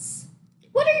cheese.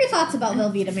 What are your thoughts about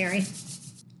Velveeta, Mary?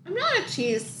 I'm not a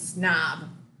cheese snob.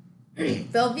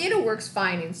 Velveeta works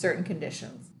fine in certain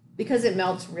conditions because it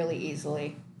melts really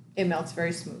easily. It melts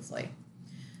very smoothly.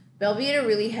 Velveeta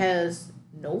really has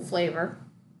no flavor,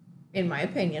 in my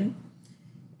opinion,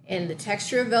 and the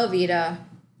texture of Velveeta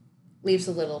leaves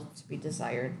a little to be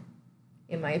desired,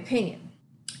 in my opinion.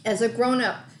 As a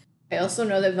grown-up, I also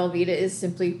know that Velveeta is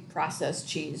simply processed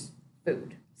cheese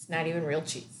food. It's not even real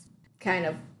cheese. Kind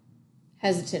of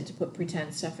hesitant to put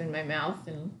pretend stuff in my mouth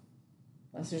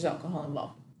unless there's alcohol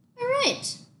involved. All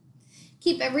right.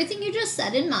 Keep everything you just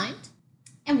said in mind,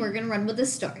 and we're going to run with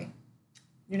this story.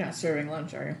 You're not serving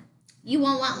lunch, are you? You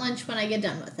won't want lunch when I get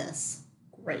done with this.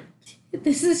 Great.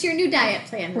 This is your new diet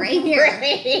plan right here.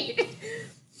 Great.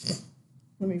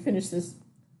 Let me finish this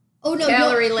Oh, no.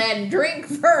 calorie-laden drink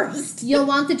first. You'll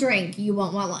want the drink. You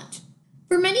won't want lunch.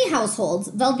 For many households,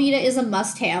 Velveeta is a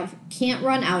must-have, can't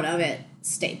run out of it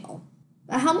staple.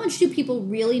 But how much do people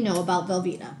really know about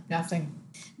Velveeta? Nothing.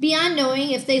 Beyond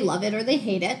knowing if they love it or they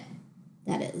hate it,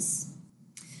 that is.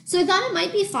 So I thought it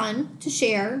might be fun to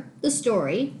share the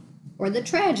story or the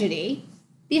tragedy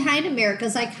behind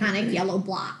America's iconic yellow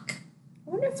block. I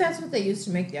wonder if that's what they used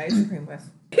to make the ice cream with.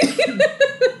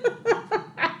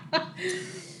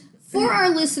 For our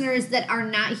listeners that are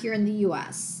not here in the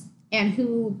U.S. and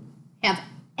who have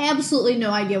absolutely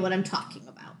no idea what I'm talking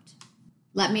about,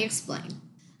 let me explain.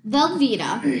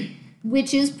 Velveeta,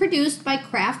 which is produced by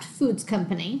Kraft Foods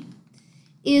Company,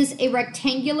 is a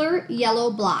rectangular yellow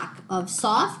block of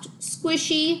soft,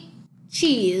 squishy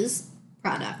cheese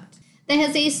product that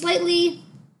has a slightly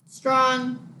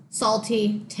strong,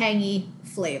 salty, tangy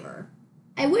flavor.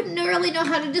 I wouldn't really know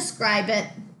how to describe it.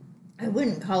 I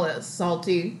wouldn't call it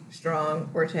salty, strong,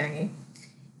 or tangy.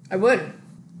 I wouldn't.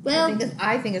 Well,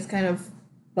 I think it's kind of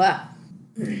blah.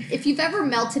 if you've ever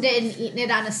melted it and eaten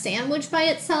it on a sandwich by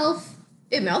itself,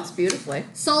 It melts beautifully.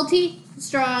 salty,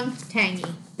 strong, tangy.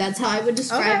 That's how I would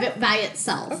describe Okay. it by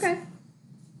itself. Okay.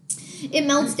 It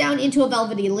melts down into a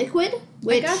velvety liquid,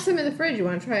 which I got some in the fridge. You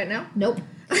want to try it now? nope,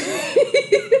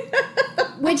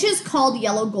 which is called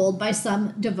yellow gold by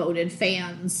some devoted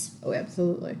fans. Oh,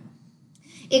 absolutely.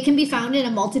 It can be found in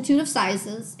a multitude of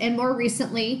sizes and more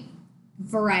recently,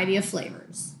 variety of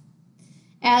flavors,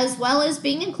 as well as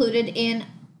being included in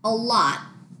a lot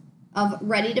of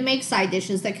ready-to-make side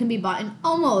dishes that can be bought in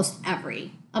almost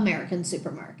every American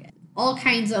supermarket. All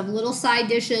kinds of little side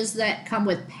dishes that come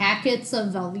with packets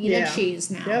of Velveeta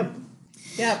cheese now.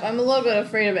 Yep, I'm a little bit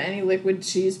afraid of any liquid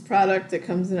cheese product that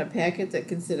comes in a packet that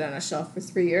can sit on a shelf for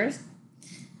 3 years.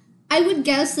 I would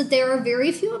guess that there are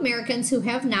very few Americans who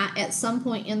have not at some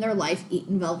point in their life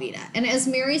eaten Velveeta. And as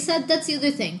Mary said, that's the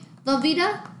other thing.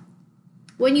 Velveeta,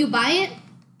 when you buy it,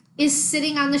 is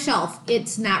sitting on the shelf.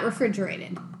 It's not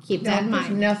refrigerated. Keep that in There's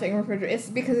mind. nothing refrigerated. It's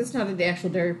because it's not an actual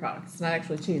dairy product. It's not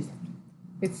actually cheese.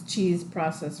 It's cheese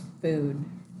processed food.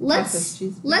 Processed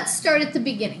cheese. Let's start at the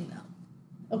beginning,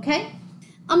 though. Okay?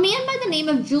 A man by the name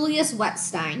of Julius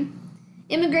Wettstein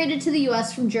immigrated to the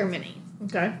U.S. from Germany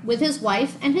Okay. with his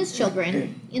wife and his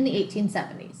children in the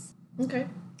 1870s. Okay.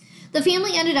 The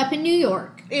family ended up in New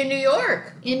York. In New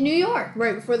York. In New York.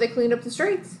 Right before they cleaned up the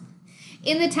streets.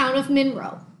 In the town of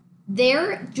Monroe.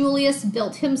 There, Julius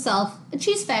built himself a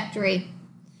cheese factory,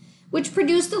 which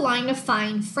produced a line of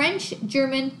fine French,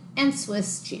 German, and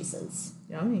Swiss cheeses.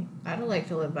 Yummy. I'd like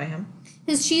to live by him.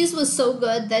 His cheese was so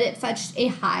good that it fetched a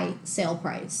high sale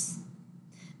price.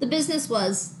 The business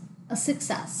was a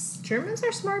success. Germans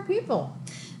are smart people.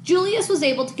 Julius was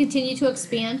able to continue to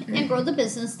expand and grow the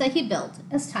business that he built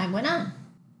as time went on.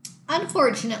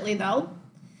 Unfortunately, though,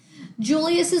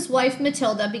 Julius's wife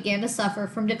Matilda began to suffer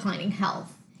from declining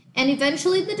health, and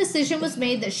eventually the decision was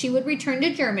made that she would return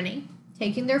to Germany,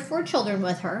 taking their 4 children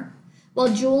with her,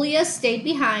 while Julius stayed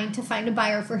behind to find a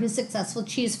buyer for his successful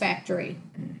cheese factory.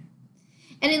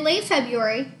 And in late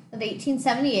February of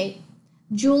 1878,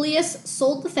 Julius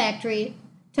sold the factory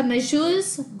to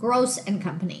Messrs. Gross and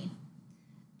Company.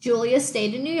 Julius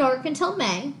stayed in New York until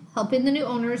May, helping the new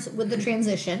owners with the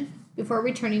transition before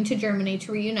returning to Germany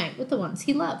to reunite with the ones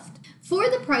he loved. For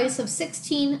the price of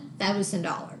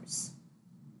 $16,000,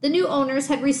 the new owners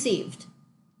had received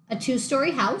a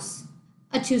 2-story house,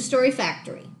 a 2-story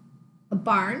factory, a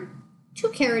barn, 2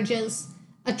 carriages,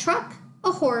 a truck,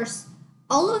 a horse,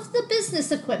 all of the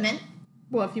business equipment,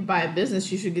 Well, if you buy a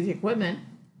business, you should get the equipment.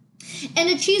 and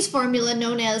a cheese formula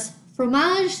known as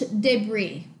fromage de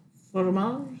brie.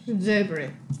 Fromage de brie.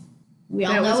 We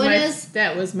all know it as.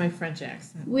 That was my French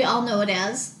accent. We all know it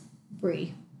as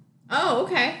brie. Oh,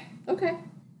 okay. Okay.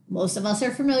 Most of us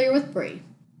are familiar with brie.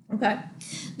 Okay.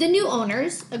 The new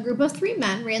owners, a group of 3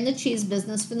 men, ran the cheese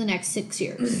business for the next 6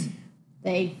 years.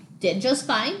 They did just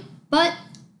fine, but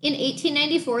in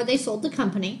 1894 they sold the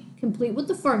company, complete with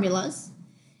the formulas,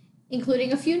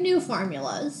 including a few new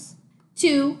formulas,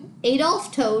 to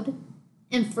Adolf Toad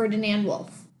and Ferdinand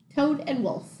Wolf. Toad and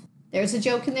Wolf. There's a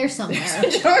joke in there somewhere.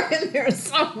 There's a joke in there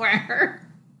somewhere.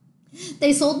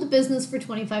 They sold the business for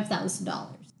 $25,000.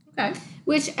 Okay.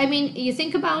 Which, I mean, you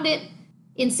think about it,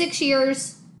 in 6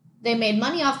 years, they made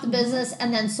money off the business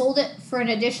and then sold it for an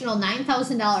additional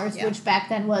 $9,000, Yeah. which back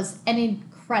then was an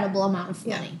incredible amount of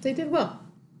money. Yeah, they did well.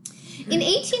 In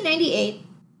 1898,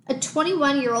 a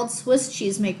 21-year-old Swiss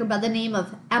cheesemaker by the name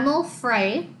of Emil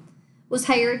Frey was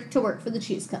hired to work for the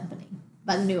cheese company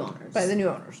by the new owners. By the new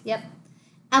owners. Yep.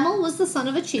 Emil was the son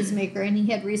of a cheesemaker, and he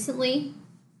had recently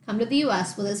come to the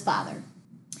U.S. with his father.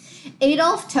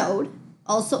 Adolf Toad,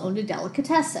 also owned a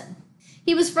delicatessen.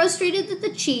 He was frustrated that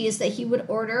the cheese that he would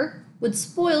order would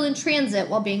spoil in transit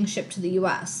while being shipped to the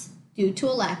U.S. due to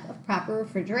a lack of proper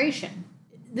refrigeration.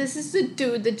 This is the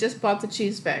dude that just bought the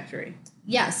cheese factory.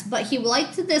 Yes, but he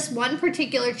liked this one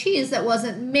particular cheese that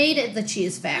wasn't made at the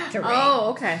cheese factory.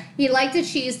 Oh, okay. He liked a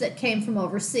cheese that came from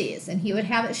overseas, and he would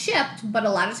have it shipped, but a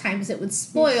lot of times it would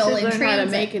spoil He in should learn transit. how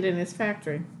to make it in his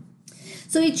factory.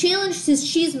 So he challenged his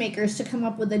cheesemakers to come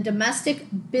up with a domestic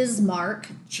Bismarck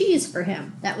cheese for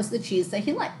him. That was the cheese that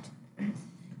he liked.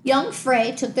 Young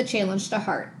Frey took the challenge to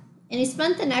heart, and he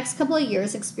spent the next couple of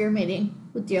years experimenting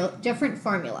with different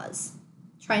formulas,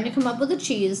 trying to come up with a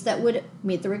cheese that would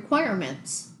meet the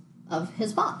requirements of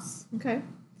his boss. Okay.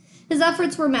 His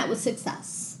efforts were met with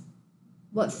success.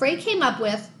 What Frey came up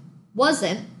with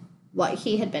wasn't what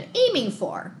he had been aiming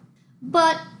for,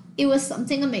 but it was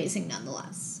something amazing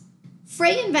nonetheless.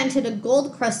 Frey invented a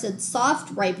gold-crusted,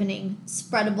 soft-ripening,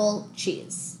 spreadable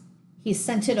cheese. He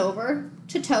sent it over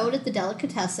to Toad at the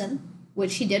delicatessen,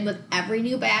 which he did with every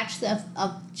new batch of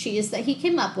cheese that he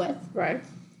came up with. Right.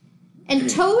 And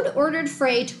Toad ordered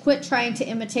Frey to quit trying to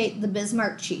imitate the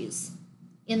Bismarck cheese.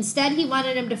 Instead, he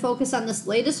wanted him to focus on this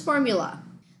latest formula.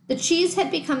 The cheese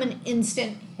had become an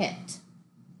instant hit.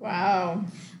 Wow.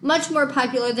 Much more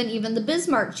popular than even the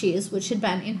Bismarck cheese, which had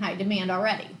been in high demand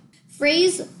already.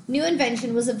 Frey's new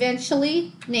invention was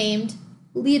eventually named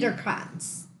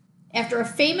Liederkranz, after a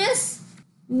famous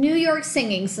New York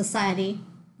singing society,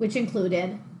 which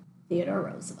included Theodore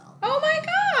Roosevelt. Oh my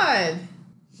god!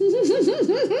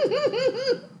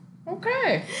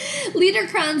 Okay.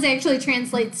 Liederkranz actually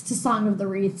translates to Song of the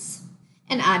Wreaths,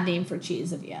 an odd name for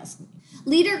cheese if you ask me.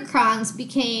 Liederkranz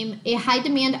became a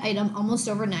high-demand item almost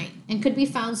overnight and could be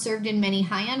found served in many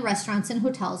high-end restaurants and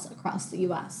hotels across the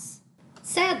U.S.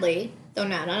 Sadly, though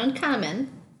not uncommon,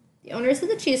 the owners of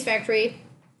the cheese factory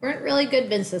weren't really good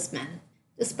businessmen.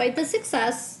 Despite the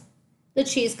success, the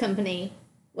cheese company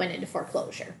went into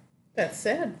foreclosure. That's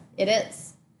sad. It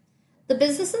is. The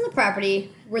business and the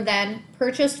property were then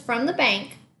purchased from the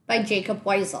bank by Jacob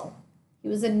Weisel. He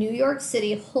was a New York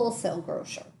City wholesale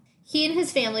grocer. He and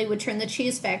his family would turn the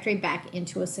cheese factory back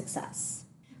into a success.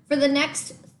 For the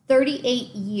next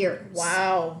 38 years,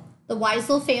 Wow. the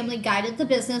Weisel family guided the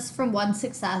business from one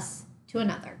success to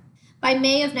another. By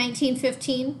May of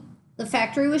 1915, the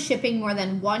factory was shipping more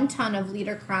than 1 ton of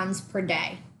Liederkranz per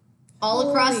day. All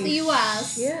across the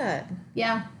U.S. Shit.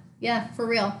 Yeah, for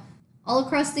real. All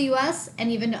across the U.S. and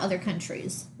even to other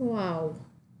countries. Wow.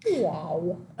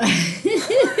 Wow.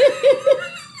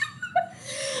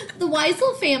 The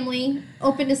Weisel family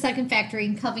opened a second factory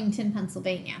in Covington,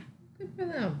 Pennsylvania. Good for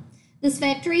them. This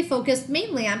factory focused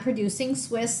mainly on producing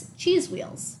Swiss cheese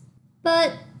wheels.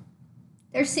 But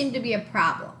there seemed to be a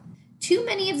problem. Too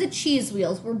many of the cheese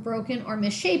wheels were broken or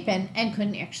misshapen and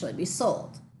couldn't actually be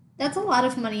sold. That's a lot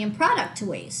of money and product to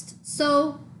waste.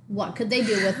 So what could they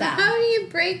do with that? How do you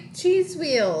break cheese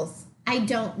wheels? I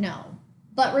don't know.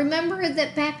 But remember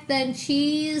that back then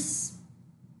cheese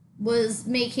was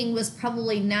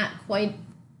probably not quite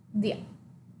the,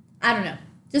 I don't know.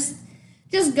 Just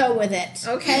go with it.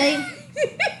 Okay.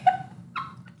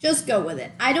 Just go with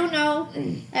it. I don't know.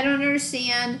 I don't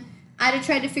understand. I'd have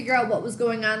tried to figure out what was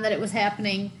going on, that it was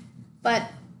happening, but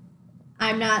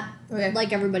I'm not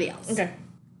like everybody else. Okay.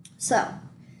 So,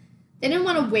 they didn't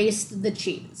want to waste the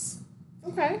cheese.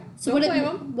 Okay. So Don't blame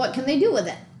 'em. what can they do with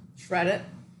it? Shred it.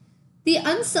 The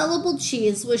unsellable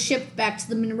cheese was shipped back to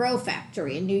the Monroe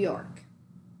factory in New York,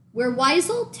 where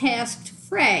Weisel tasked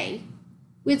Frey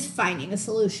with finding a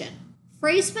solution.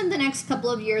 Frey spent the next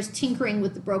couple of years tinkering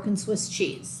with the broken Swiss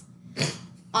cheese,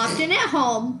 often at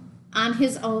home on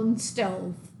his own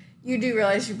stove. You do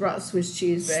realize you brought Swiss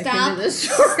cheese back Stop. into this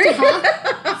story.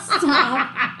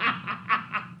 Stop.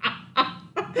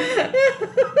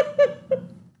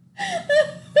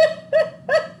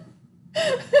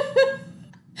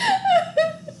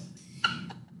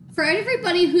 For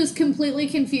everybody who's completely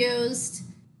confused,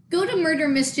 go to Murder,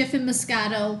 Mischief, and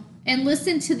Moscato and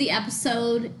listen to the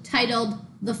episode titled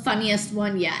The Funniest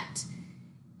One Yet.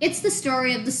 It's the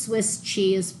story of the Swiss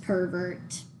cheese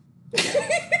pervert.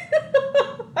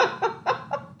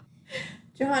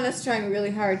 Johanna's trying really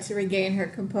hard to regain her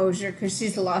composure because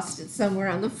she's lost it somewhere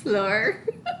on the floor.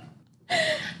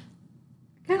 I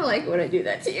kind of like when I do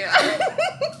that to you.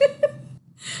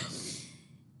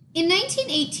 In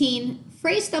 1918,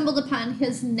 Frey stumbled upon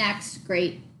his next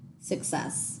great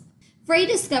success. Frey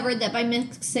discovered that by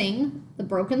mixing the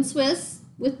broken Swiss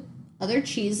with other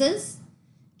cheeses,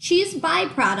 cheese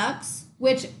byproducts,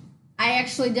 which I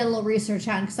actually did a little research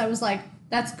on because I was like,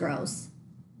 that's gross.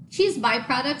 Cheese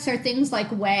byproducts are things like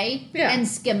whey Yeah. and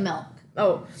skim milk.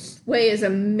 Oh, whey is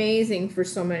amazing for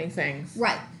so many things.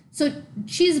 Right. So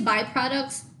cheese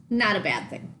byproducts, not a bad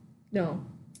thing. No.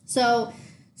 So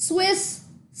Swiss,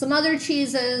 some other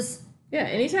cheeses. Yeah,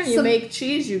 anytime you make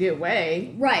cheese, you get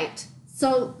whey. Right.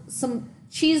 So some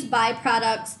cheese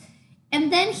byproducts.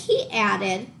 And then he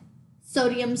added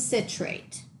sodium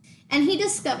citrate. And he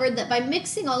discovered that by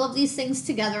mixing all of these things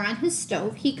together on his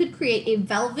stove, he could create a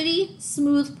velvety,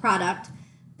 smooth product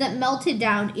that melted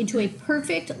down into a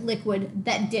perfect liquid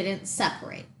that didn't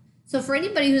separate. So for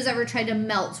anybody who's ever tried to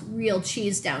melt real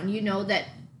cheese down, you know that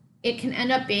it can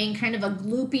end up being kind of a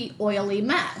gloopy, oily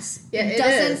mess. Yeah, it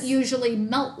doesn't usually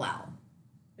melt well.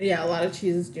 Yeah, a lot of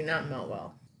cheeses do not melt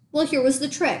well. Well, here was the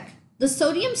trick. The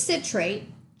sodium citrate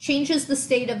changes the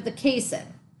state of the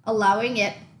casein, allowing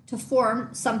it to form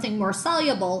something more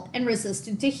soluble and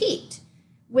resistant to heat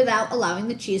without allowing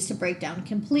the cheese to break down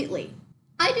completely.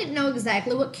 I didn't know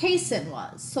exactly what casein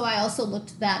was, so I also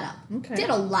looked that up. Okay. Did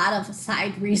a lot of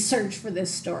side research for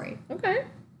this story. Okay.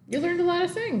 You learned a lot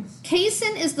of things.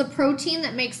 Casein is the protein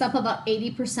that makes up about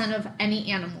 80% of any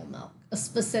animal milk,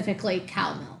 specifically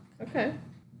cow milk. Okay.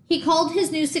 He called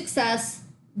his new success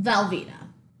Velveeta.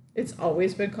 It's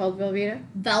always been called Velveeta?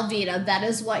 Velveeta, that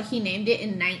is what he named it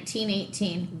in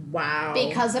 1918. Wow.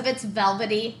 Because of its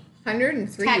velvety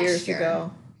 103 texture. years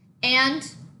ago.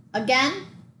 And, again,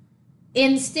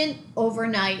 instant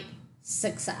overnight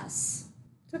success.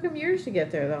 Took him years to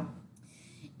get there, though.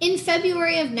 In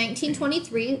February of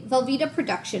 1923, Velveeta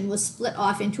production was split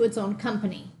off into its own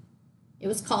company. It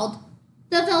was called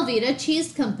the Velveeta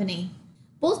Cheese Company.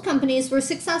 Both companies were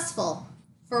successful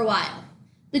for a while.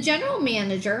 The general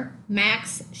manager,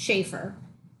 Max Schaefer,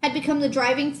 had become the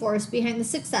driving force behind the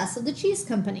success of the cheese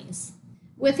companies.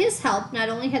 With his help, not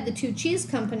only had the two cheese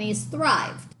companies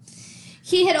thrived,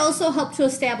 he had also helped to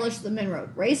establish the Monroe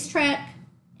Racetrack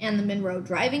and the Monroe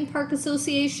Driving Park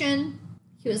Association.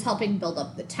 He was helping build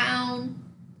up the town.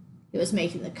 He was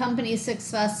making the company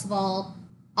successful.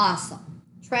 Awesome.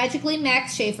 Tragically,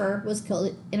 Max Schaefer was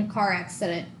killed in a car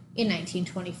accident in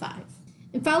 1925.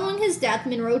 And following his death,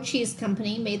 Monroe Cheese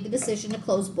Company made the decision to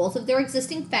close both of their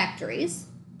existing factories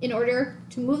in order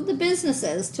to move the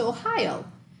businesses to Ohio,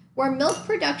 where milk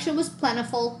production was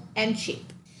plentiful and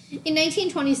cheap. In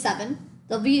 1927,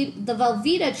 the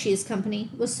Velveeta Cheese Company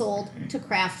was sold to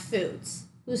Kraft Foods,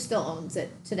 who still owns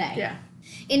it today. Yeah.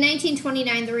 In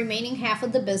 1929, the remaining half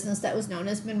of the business that was known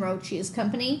as Monroe Cheese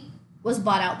Company was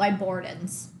bought out by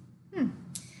Borden's.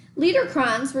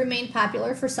 Liederkranz remained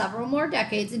popular for several more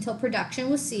decades until production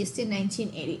was ceased in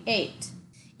 1988.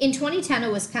 In 2010,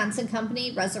 a Wisconsin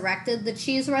company resurrected the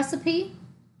cheese recipe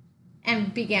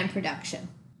and began production.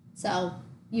 So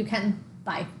you can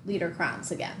buy Liederkranz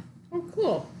again. Oh,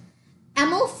 cool.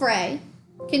 Emil Frey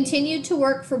continued to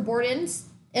work for Borden's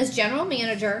as general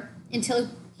manager until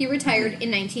he retired in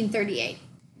 1938.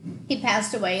 He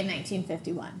passed away in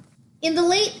 1951. In the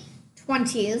late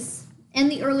 20s and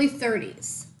the early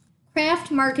 30s,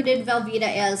 Kraft marketed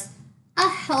Velveeta as a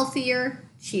healthier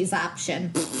cheese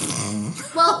option.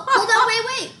 Well, hold on,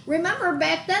 wait. Remember,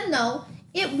 back then, though,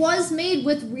 it was made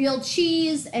with real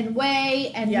cheese and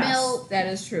whey and milk. That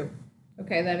is true.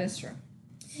 Okay, that is true.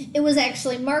 It was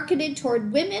actually marketed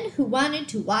toward women who wanted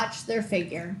to watch their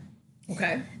figure.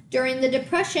 Okay. During the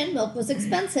Depression, milk was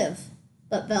expensive,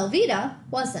 but Velveeta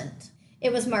wasn't.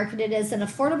 It was marketed as an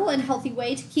affordable and healthy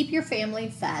way to keep your family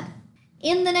fed.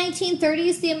 In the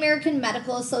 1930s, the American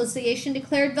Medical Association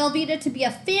declared Velveeta to be a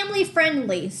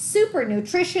family-friendly, super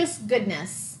nutritious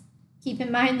goodness. Keep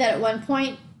in mind that at one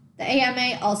point, the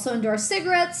AMA also endorsed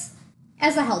cigarettes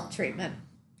as a health treatment.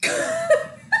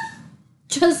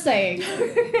 Just saying.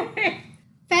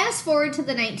 Fast forward to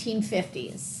the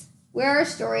 1950s, where our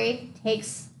story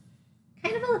takes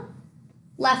kind of a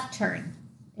left turn,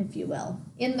 if you will,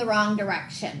 in the wrong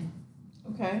direction.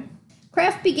 Okay.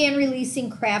 Kraft began releasing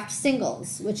Kraft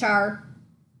Singles, which are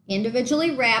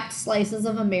individually wrapped slices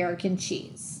of American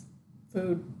cheese.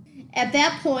 Food. At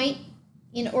that point,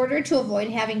 in order to avoid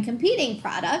having competing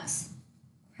products,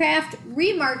 Kraft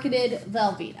remarketed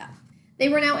Velveeta. They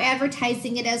were now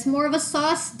advertising it as more of a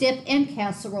sauce, dip, and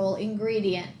casserole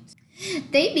ingredient.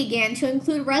 They began to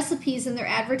include recipes in their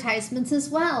advertisements as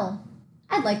well.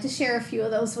 I'd like to share a few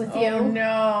of those with you. Oh,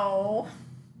 no.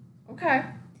 Okay.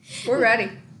 We're ready.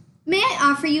 May I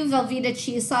offer you Velveeta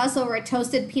cheese sauce over a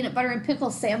toasted peanut butter and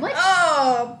pickle sandwich?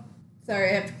 Oh!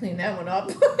 Sorry, I have to clean that one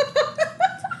up.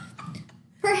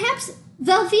 Perhaps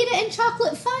Velveeta and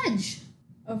chocolate fudge.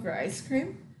 Over ice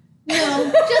cream?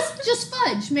 No, just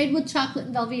fudge made with chocolate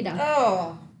and Velveeta.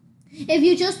 Oh. If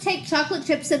you just take chocolate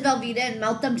chips and Velveeta and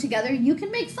melt them together, you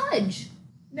can make fudge.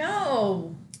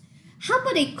 No. How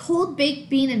about a cold baked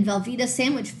bean and Velveeta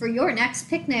sandwich for your next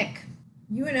picnic?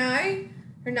 You and I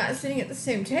are not sitting at the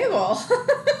same table.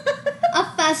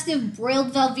 A festive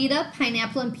broiled Velveeta,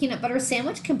 pineapple, and peanut butter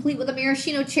sandwich complete with a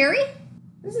maraschino cherry?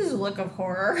 This is a look of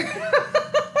horror.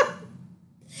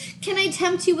 Can I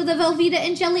tempt you with a Velveeta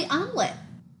and jelly omelet?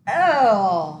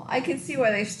 Oh, I can see why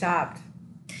they stopped.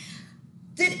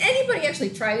 Did anybody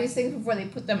actually try these things before they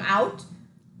put them out?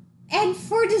 And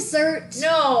for dessert,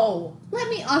 No. let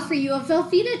me offer you a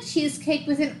Velveeta cheesecake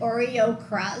with an Oreo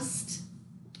crust.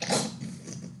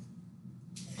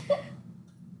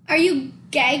 Are you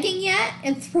gagging yet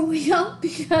and throwing up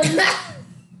because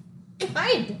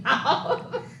Kind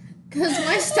of.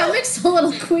 my stomach's a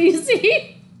little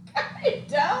queasy?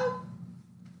 Kind of.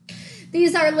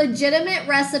 These are legitimate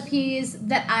recipes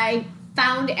that I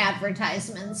found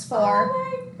advertisements for. Oh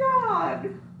my god.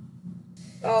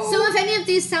 Oh. So if any of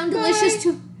these sound delicious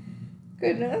to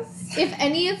Goodness. if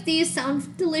any of these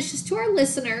sound delicious to our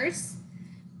listeners,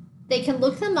 they can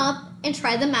look them up and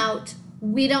try them out.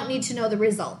 We don't need to know the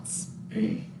results.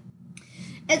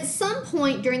 At some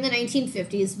point during the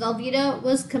 1950s, Velveeta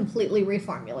was completely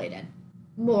reformulated,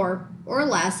 more or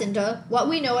less into what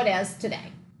we know it as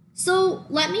today. So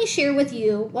let me share with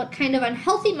you what kind of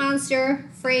unhealthy monster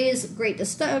phrase great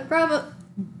discovery.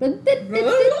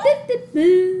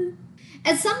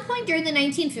 At some point during the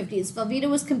 1950s, Velveeta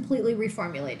was completely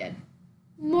reformulated,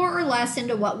 more or less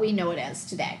into what we know it as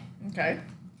today. Okay.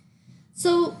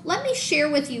 So let me share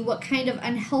with you what kind of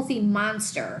unhealthy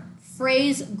monster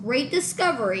phrase great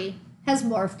discovery has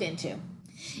morphed into.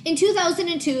 In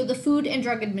 2002, the Food and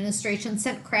Drug Administration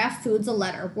sent Kraft Foods a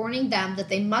letter warning them that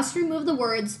they must remove the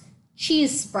words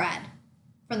cheese spread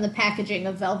from the packaging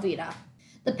of Velveeta.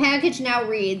 The package now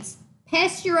reads,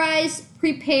 pasteurized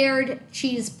prepared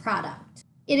cheese product.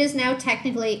 It is now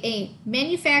technically a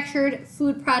manufactured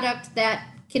food product that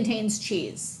contains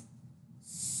cheese.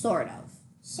 Sort of.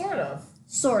 Sort of.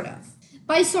 Sort of.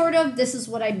 By sort of, this is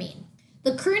what I mean.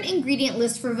 The current ingredient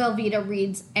list for Velveeta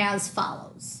reads as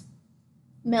follows.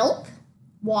 Milk,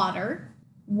 water,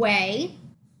 whey,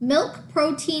 milk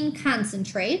protein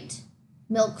concentrate,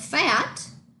 milk fat,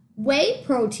 whey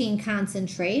protein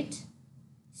concentrate,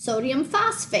 sodium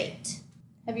phosphate.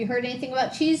 Have you heard anything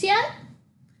about cheese yet?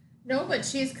 No, but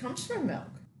cheese comes from milk.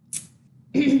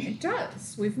 It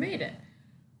does. We've made it.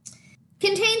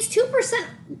 Contains 2%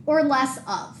 or less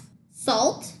of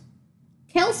salt,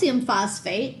 calcium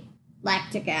phosphate,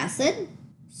 lactic acid,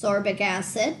 sorbic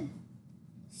acid,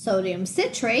 sodium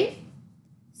citrate,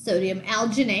 sodium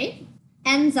alginate,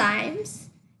 enzymes,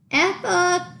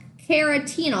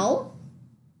 apocarotenol,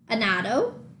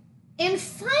 annatto, and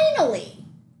finally,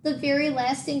 the very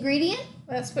last ingredient,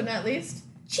 Last but not least,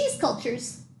 cheese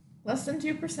cultures. less than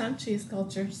 2% cheese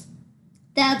cultures.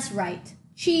 That's right,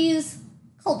 cheese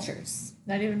cultures.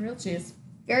 Not even real cheese.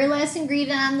 Very last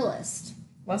ingredient on the list.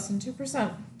 Less than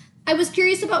 2%. I was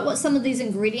curious about what some of these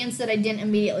ingredients that I didn't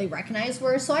immediately recognize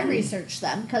were, so I researched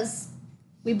them because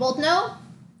we both know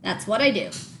that's what I do.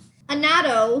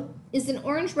 Annatto is an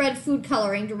orange-red food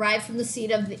coloring derived from the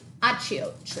seed of the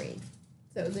achiote tree.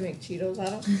 Is that what they make Cheetos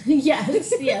out of?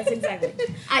 Yes, exactly.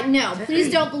 No,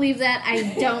 please don't believe that.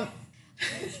 I don't.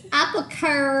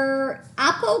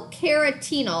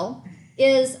 Apocarotenol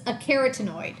is a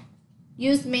carotenoid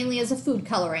used mainly as a food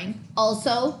coloring,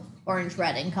 also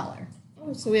orange-red in color.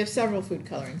 Oh, so we have several food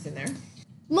colorings in there.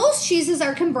 Most cheeses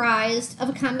are comprised of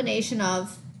a combination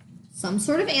of some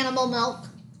sort of animal milk,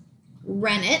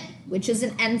 rennet, which is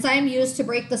an enzyme used to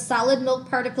break the solid milk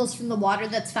particles from the water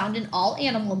that's found in all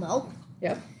animal milk,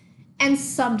 Yep. and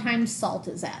sometimes salt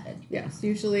is added. Yes,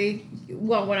 usually,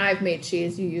 well, when I've made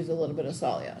cheese, you use a little bit of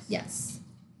salt, yes. Yes.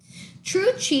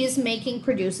 True cheese making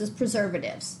produces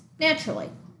preservatives,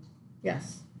 naturally.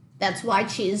 Yes. That's why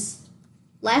cheese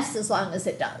lasts as long as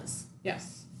it does.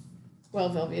 Yes. Well,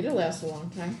 Velveeta lasts a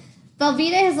long time.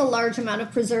 Velveeta has a large amount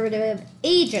of preservative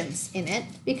agents in it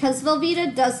because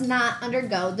Velveeta does not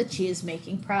undergo the cheese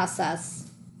making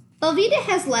process. Velveeta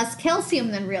has less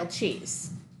calcium than real cheese,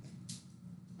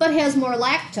 but has more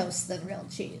lactose than real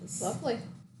cheese. Lovely.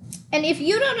 And if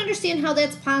you don't understand how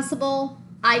that's possible,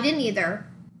 I didn't either.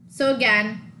 So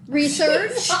again,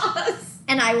 research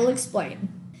and I will explain.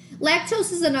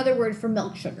 Lactose is another word for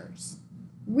milk sugars.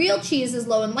 Real cheese is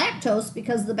low in lactose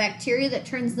because the bacteria that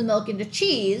turns the milk into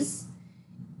cheese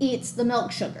eats the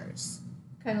milk sugars.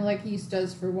 Kind of like yeast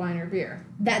does for wine or beer.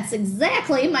 That's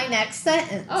exactly my next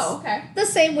sentence. Oh, okay. The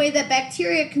same way that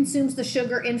bacteria consumes the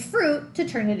sugar in fruit to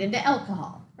turn it into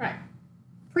alcohol. Right.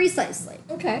 Precisely.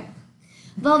 Okay.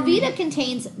 Velveeta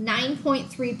contains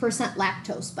 9.3%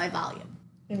 lactose by volume.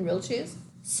 And real cheese?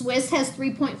 Swiss has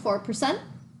 3.4%.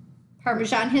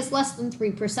 Parmesan has less than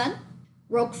 3%.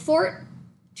 Roquefort,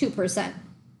 2%.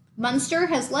 Munster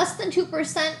has less than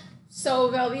 2%. So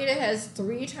Velveeta has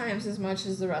 3 times as much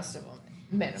as the rest of them,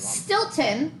 minimum.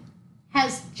 Stilton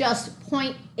has just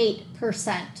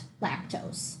 0.8%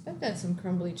 lactose. I bet that's some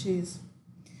crumbly cheese.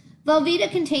 Velveeta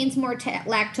contains more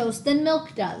lactose than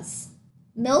milk does.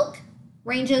 Milk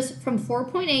ranges from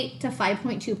 4.8 to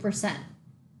 5.2%,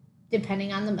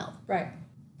 depending on the milk. Right.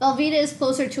 Velveeta is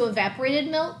closer to evaporated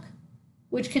milk,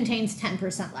 which contains 10%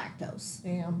 lactose.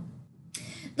 Damn.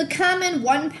 The common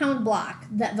 1 pound block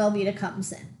that Velveeta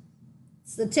comes in.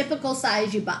 It's the typical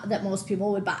size you buy, that most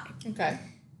people would buy. Okay.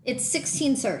 It's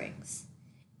 16 servings.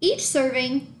 Each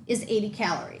serving is 80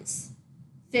 calories.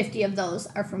 50 of those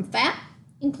are from fat,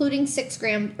 including 6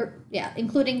 grams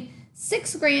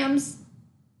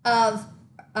of,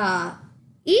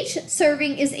 each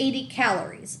serving is 80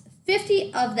 calories.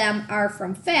 50 of them are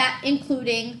from fat,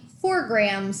 including 4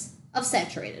 grams of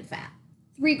saturated fat.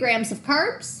 3 grams of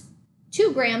carbs.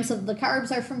 2 grams of the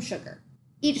carbs are from sugar.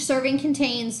 Each serving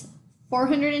contains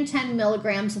 410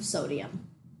 milligrams of sodium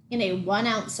in a 1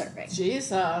 ounce serving.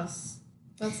 Jesus.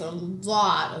 That's a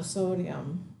lot of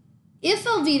sodium. If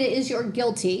Velveeta is your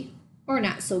guilty, or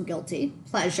not so guilty,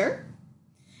 pleasure,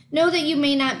 know that you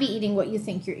may not be eating what you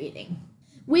think you're eating.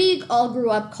 We all grew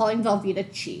up calling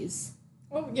Velveeta cheese.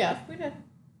 Oh, yeah, we did.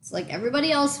 It's like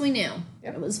everybody else we knew.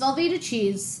 Yep. It was Velveeta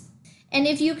cheese. And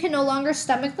if you can no longer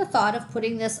stomach the thought of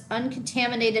putting this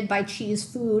uncontaminated by cheese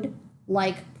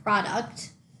food-like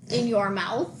product in your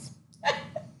mouth,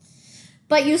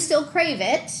 but you still crave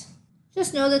it,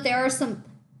 just know that there are some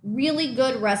really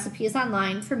good recipes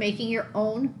online for making your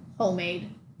own homemade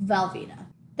Velveeta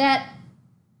that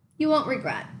you won't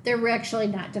regret. They're actually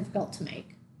not difficult to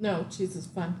make. No, cheese is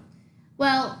fun.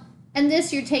 Well, and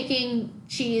this you're taking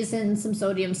cheese and some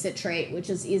sodium citrate, which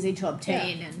is easy to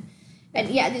obtain, Yeah. and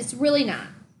yeah, it's really not.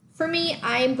 For me,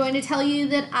 I am going to tell you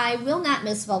that I will not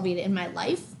miss Velveeta in my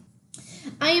life.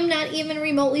 I am not even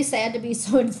remotely sad to be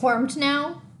so informed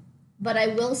now, but I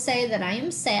will say that I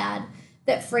am sad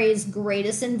that Frey's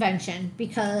greatest invention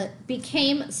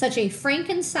became such a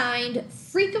Frankenstein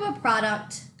freak of a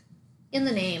product in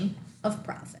the name of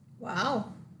profit.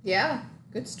 Wow. Yeah,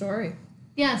 good story.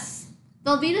 Yes,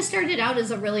 Velveeta started out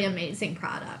as a really amazing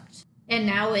product, and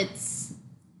now it's...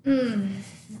 I'm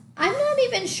not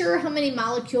even sure how many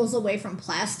molecules away from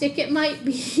plastic it might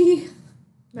be.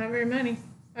 Not very many.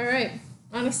 All right.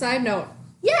 On a side note,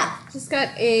 Yeah. just got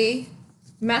a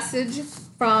message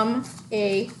from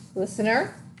a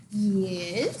listener.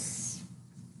 Yes.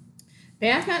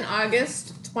 Back on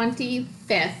August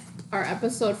 25th, our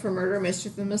episode for Murder,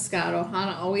 Mischief, and Moscato,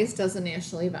 Hannah always does a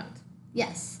national event.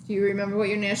 Yes. Do you remember what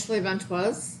your national event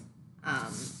was?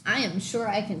 I am sure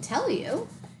I can tell you.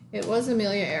 It was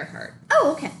Amelia Earhart.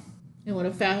 Oh, okay. And what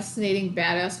a fascinating,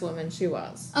 badass woman she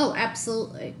was. Oh,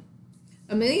 absolutely.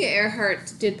 Amelia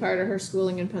Earhart did part of her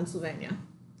schooling in Pennsylvania.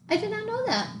 I did not know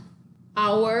that.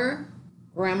 Our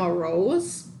Grandma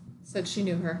Rose said she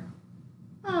knew her.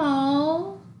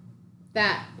 Oh.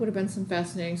 That would have been some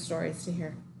fascinating stories to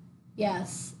hear.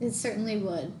 Yes, it certainly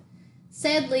would.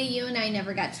 Sadly, you and I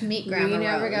never got to meet Grandma We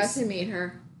never got Rose. to meet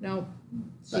her. Nope.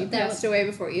 She But that passed away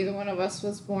before either one of us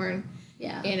was born.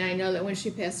 Yeah. And I know that when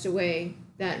she passed away,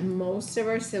 that most of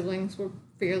our siblings were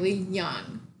fairly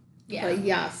young. Yeah. But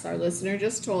yes, our listener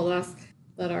just told us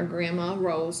that our Grandma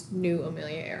Rose knew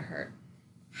Amelia Earhart.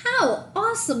 How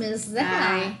awesome is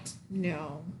that?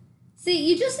 No. See,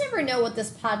 you just never know what this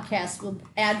podcast will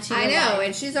add to your I know, life.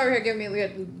 and she's over here giving me a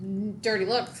dirty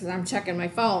look because I'm checking my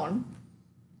phone.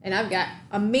 And I've got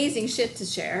amazing shit to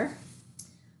share.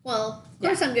 Well, of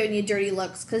course I'm giving you dirty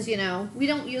looks because, you know, we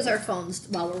don't use our phones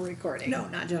while we're recording. No,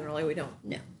 not generally, we don't.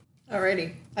 No.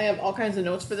 Alrighty. I have all kinds of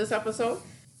notes for this episode.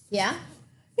 Yeah?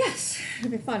 Yes,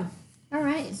 it'll be fun. All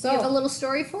right. So- You have a little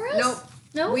story for us? Nope.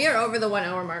 No? We are over the 1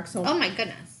 hour mark, so Oh, my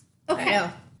goodness. I Okay.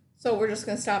 know. So we're just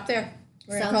going to stop there.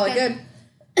 We're going to Sounds call it good.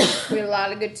 good. We had a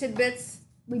lot of good tidbits.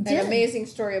 We An did. amazing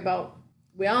story about,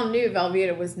 we all knew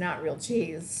Velveeta was not real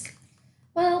cheese.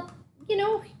 Well, you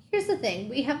know, here's the thing.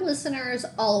 We have listeners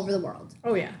all over the world.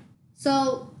 Oh, yeah.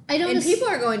 So, I don't... And people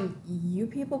are going, you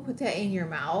people put that in your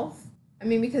mouth? I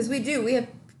mean, because we do. We have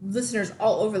listeners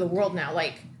all over the world now.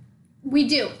 Like, We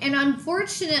do. And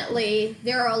unfortunately,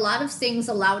 there are a lot of things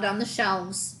allowed on the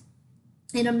shelves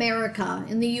in America,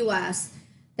 in the U.S.,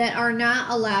 that are not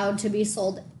allowed to be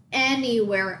sold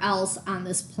anywhere else on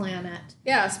this planet.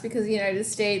 yes, because the United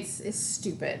States is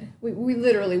stupid. We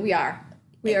literally, we are.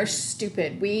 We are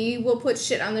stupid. We will put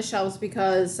shit on the shelves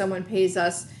because someone pays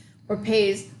us or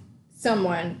pays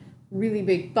someone really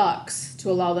big bucks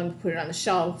to allow them to put it on the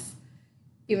shelf,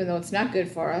 even though it's not good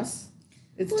for us.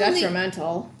 It's Well,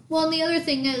 detrimental. Well, and the other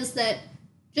thing is that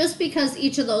just because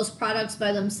each of those products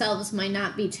by themselves might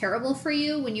not be terrible for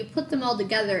you, when you put them all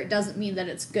together, it doesn't mean that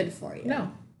it's good for you.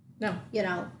 No. You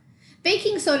know,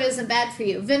 baking soda isn't bad for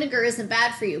you. Vinegar isn't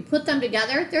bad for you. Put them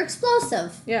together, they're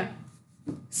explosive. Yeah.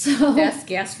 So That's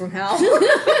gas from hell.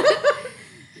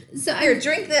 So Here,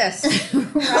 drink this.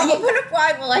 Open up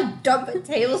wide while I dump a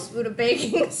tablespoon of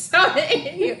baking soda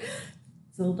in you.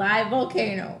 It's a live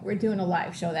volcano. We're doing a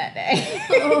live show that day.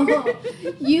 Oh,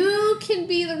 you can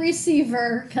be the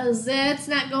receiver because it's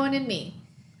not going in me.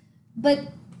 But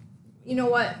You know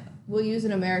what? We'll use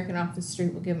an American off the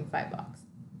street. We'll give him $5.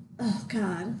 oh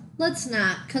God, let's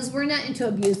not, because we're not into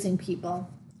abusing people.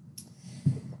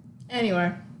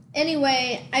 Anyway,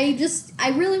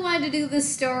 I really wanted to do this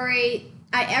story.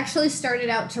 I actually started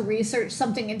out to research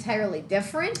something entirely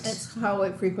different. that's how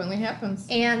it frequently happens.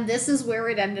 And this is where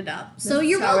it ended up. So That's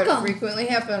you're how welcome. It frequently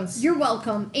happens. You're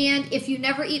welcome. And if you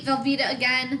never eat Velveeta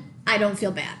again, I don't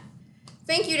feel bad.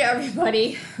 Thank you to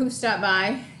everybody who stopped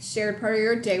by, shared part of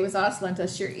your day with us, lent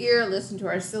us your ear, listened to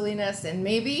our silliness, and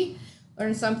maybe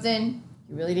learned something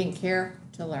you really didn't care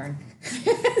to learn.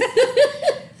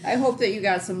 I hope that you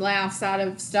got some laughs out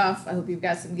of stuff. I hope you've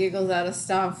got some giggles out of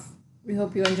stuff. We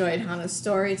hope you enjoyed Hannah's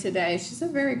story today. She's a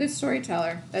very good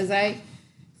storyteller, as I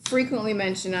frequently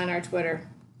mention on our Twitter.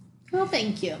 Well,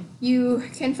 thank you. You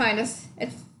can find us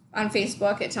on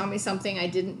Facebook at Tell Me Something I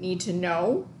Didn't Need to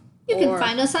Know. You can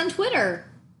find us on Twitter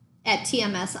at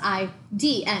TMSIDNTK.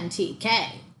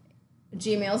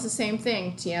 Gmail's the same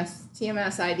thing,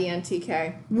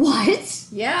 TMSIDNTK. What?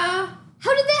 Yeah,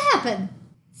 How did that happen?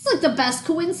 It's like the best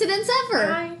coincidence ever.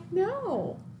 I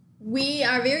know. We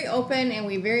are very open and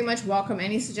we very much welcome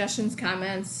any suggestions,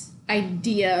 comments,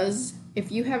 ideas.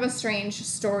 If you have a strange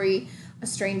story, a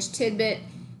strange tidbit,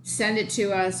 send it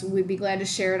to us. We'd be glad to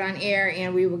share it on air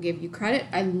and we will give you credit.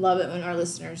 I love it when our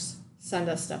listeners send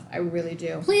us stuff. I really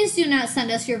do. Please do not send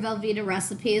us your Velveeta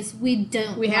recipes. We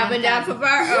don't. We want have enough them. of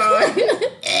our own.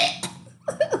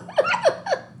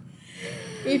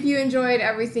 If you enjoyed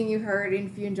everything you heard and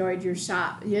if you enjoyed your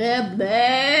shop, if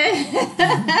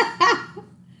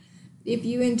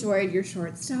you enjoyed your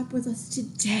short stop with us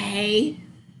today,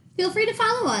 Feel free to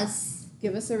follow us.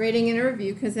 give us a rating and a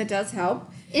review because it does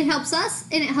help. It helps us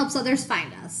and it helps others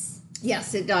find us.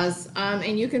 Yes, it does.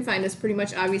 And you can find us pretty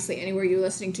much obviously anywhere you're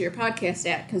listening to your podcast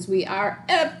at because we are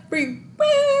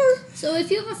everywhere. So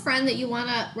if you have a friend that you want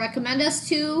to recommend us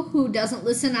to who doesn't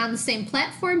listen on the same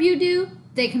platform you do,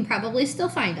 they can probably still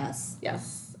find us.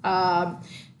 Yes. If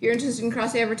you're interested in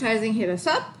cross advertising, hit us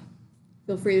up.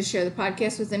 Feel free to share the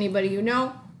podcast with anybody you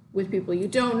know, with people you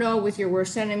don't know, with your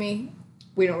worst enemy.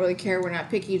 We don't really care. We're not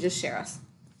picky. Just share us.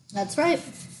 That's right.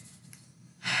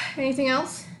 Anything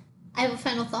else? I have a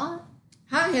final thought.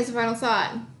 Huh? Here's a final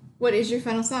thought. What is your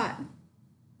final thought?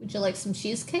 Would you like some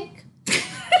cheesecake?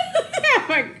 Have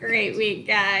a great week,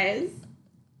 guys.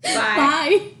 Bye.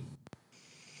 Bye.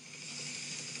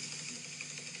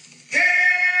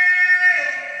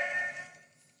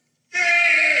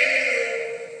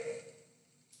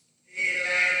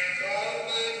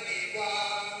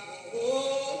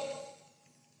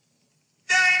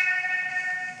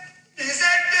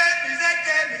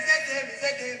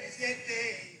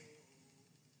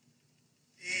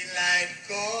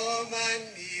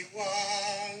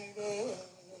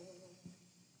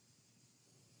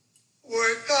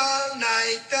 Work all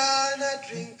night and a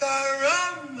drink a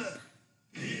rum.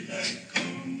 Daylight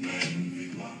come and we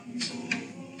want go.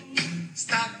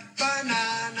 Stack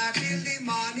banana till the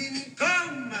morning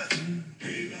come.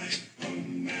 Daylight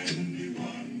come and we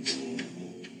want go.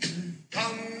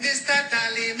 Come, Mr.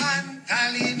 Tallyman,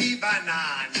 tally me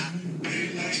banana.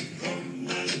 Daylight come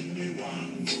and we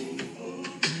want go.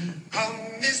 Come,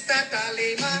 Mr.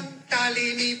 Tallyman, tally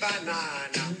me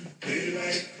banana.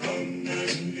 Daylight come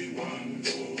and we want go.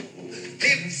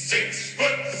 Live 6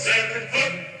 foot, 7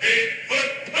 foot, 8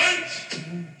 foot punch.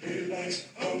 Daylight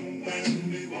come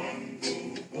and we want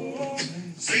go.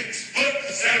 6 foot,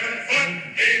 7 foot,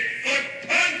 8 foot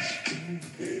punch.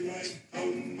 Daylight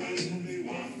come and we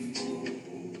want go.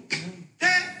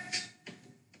 Day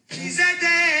is a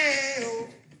day. Oh.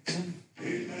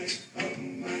 Daylight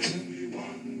come and we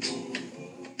want go.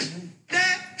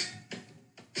 Day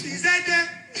is a day.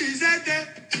 Is a day.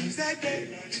 Is a day.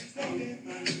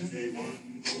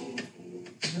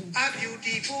 A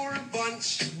beautiful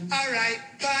bunch, a ripe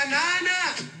banana.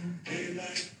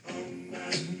 Daylight come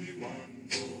and we want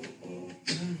go.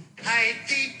 Hide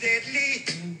the deadly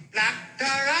black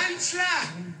tarantula.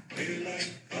 Daylight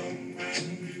come and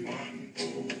we want go.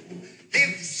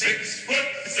 Live 6 foot,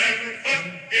 7 foot,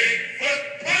 8 foot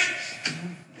punch.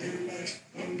 Daylight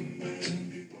come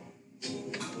and we want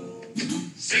go.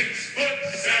 6 foot,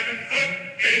 7 foot,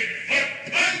 8 foot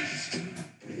punch.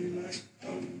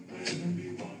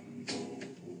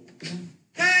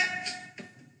 Hey,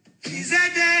 he's a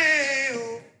day.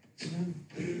 Oh.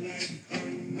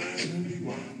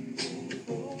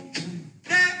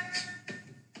 Hey,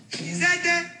 he's a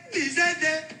day. He's a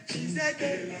day. He's a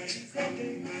day.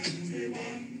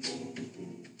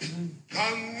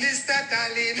 Come, Mr.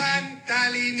 Tallyman,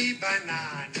 tally me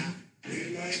banana.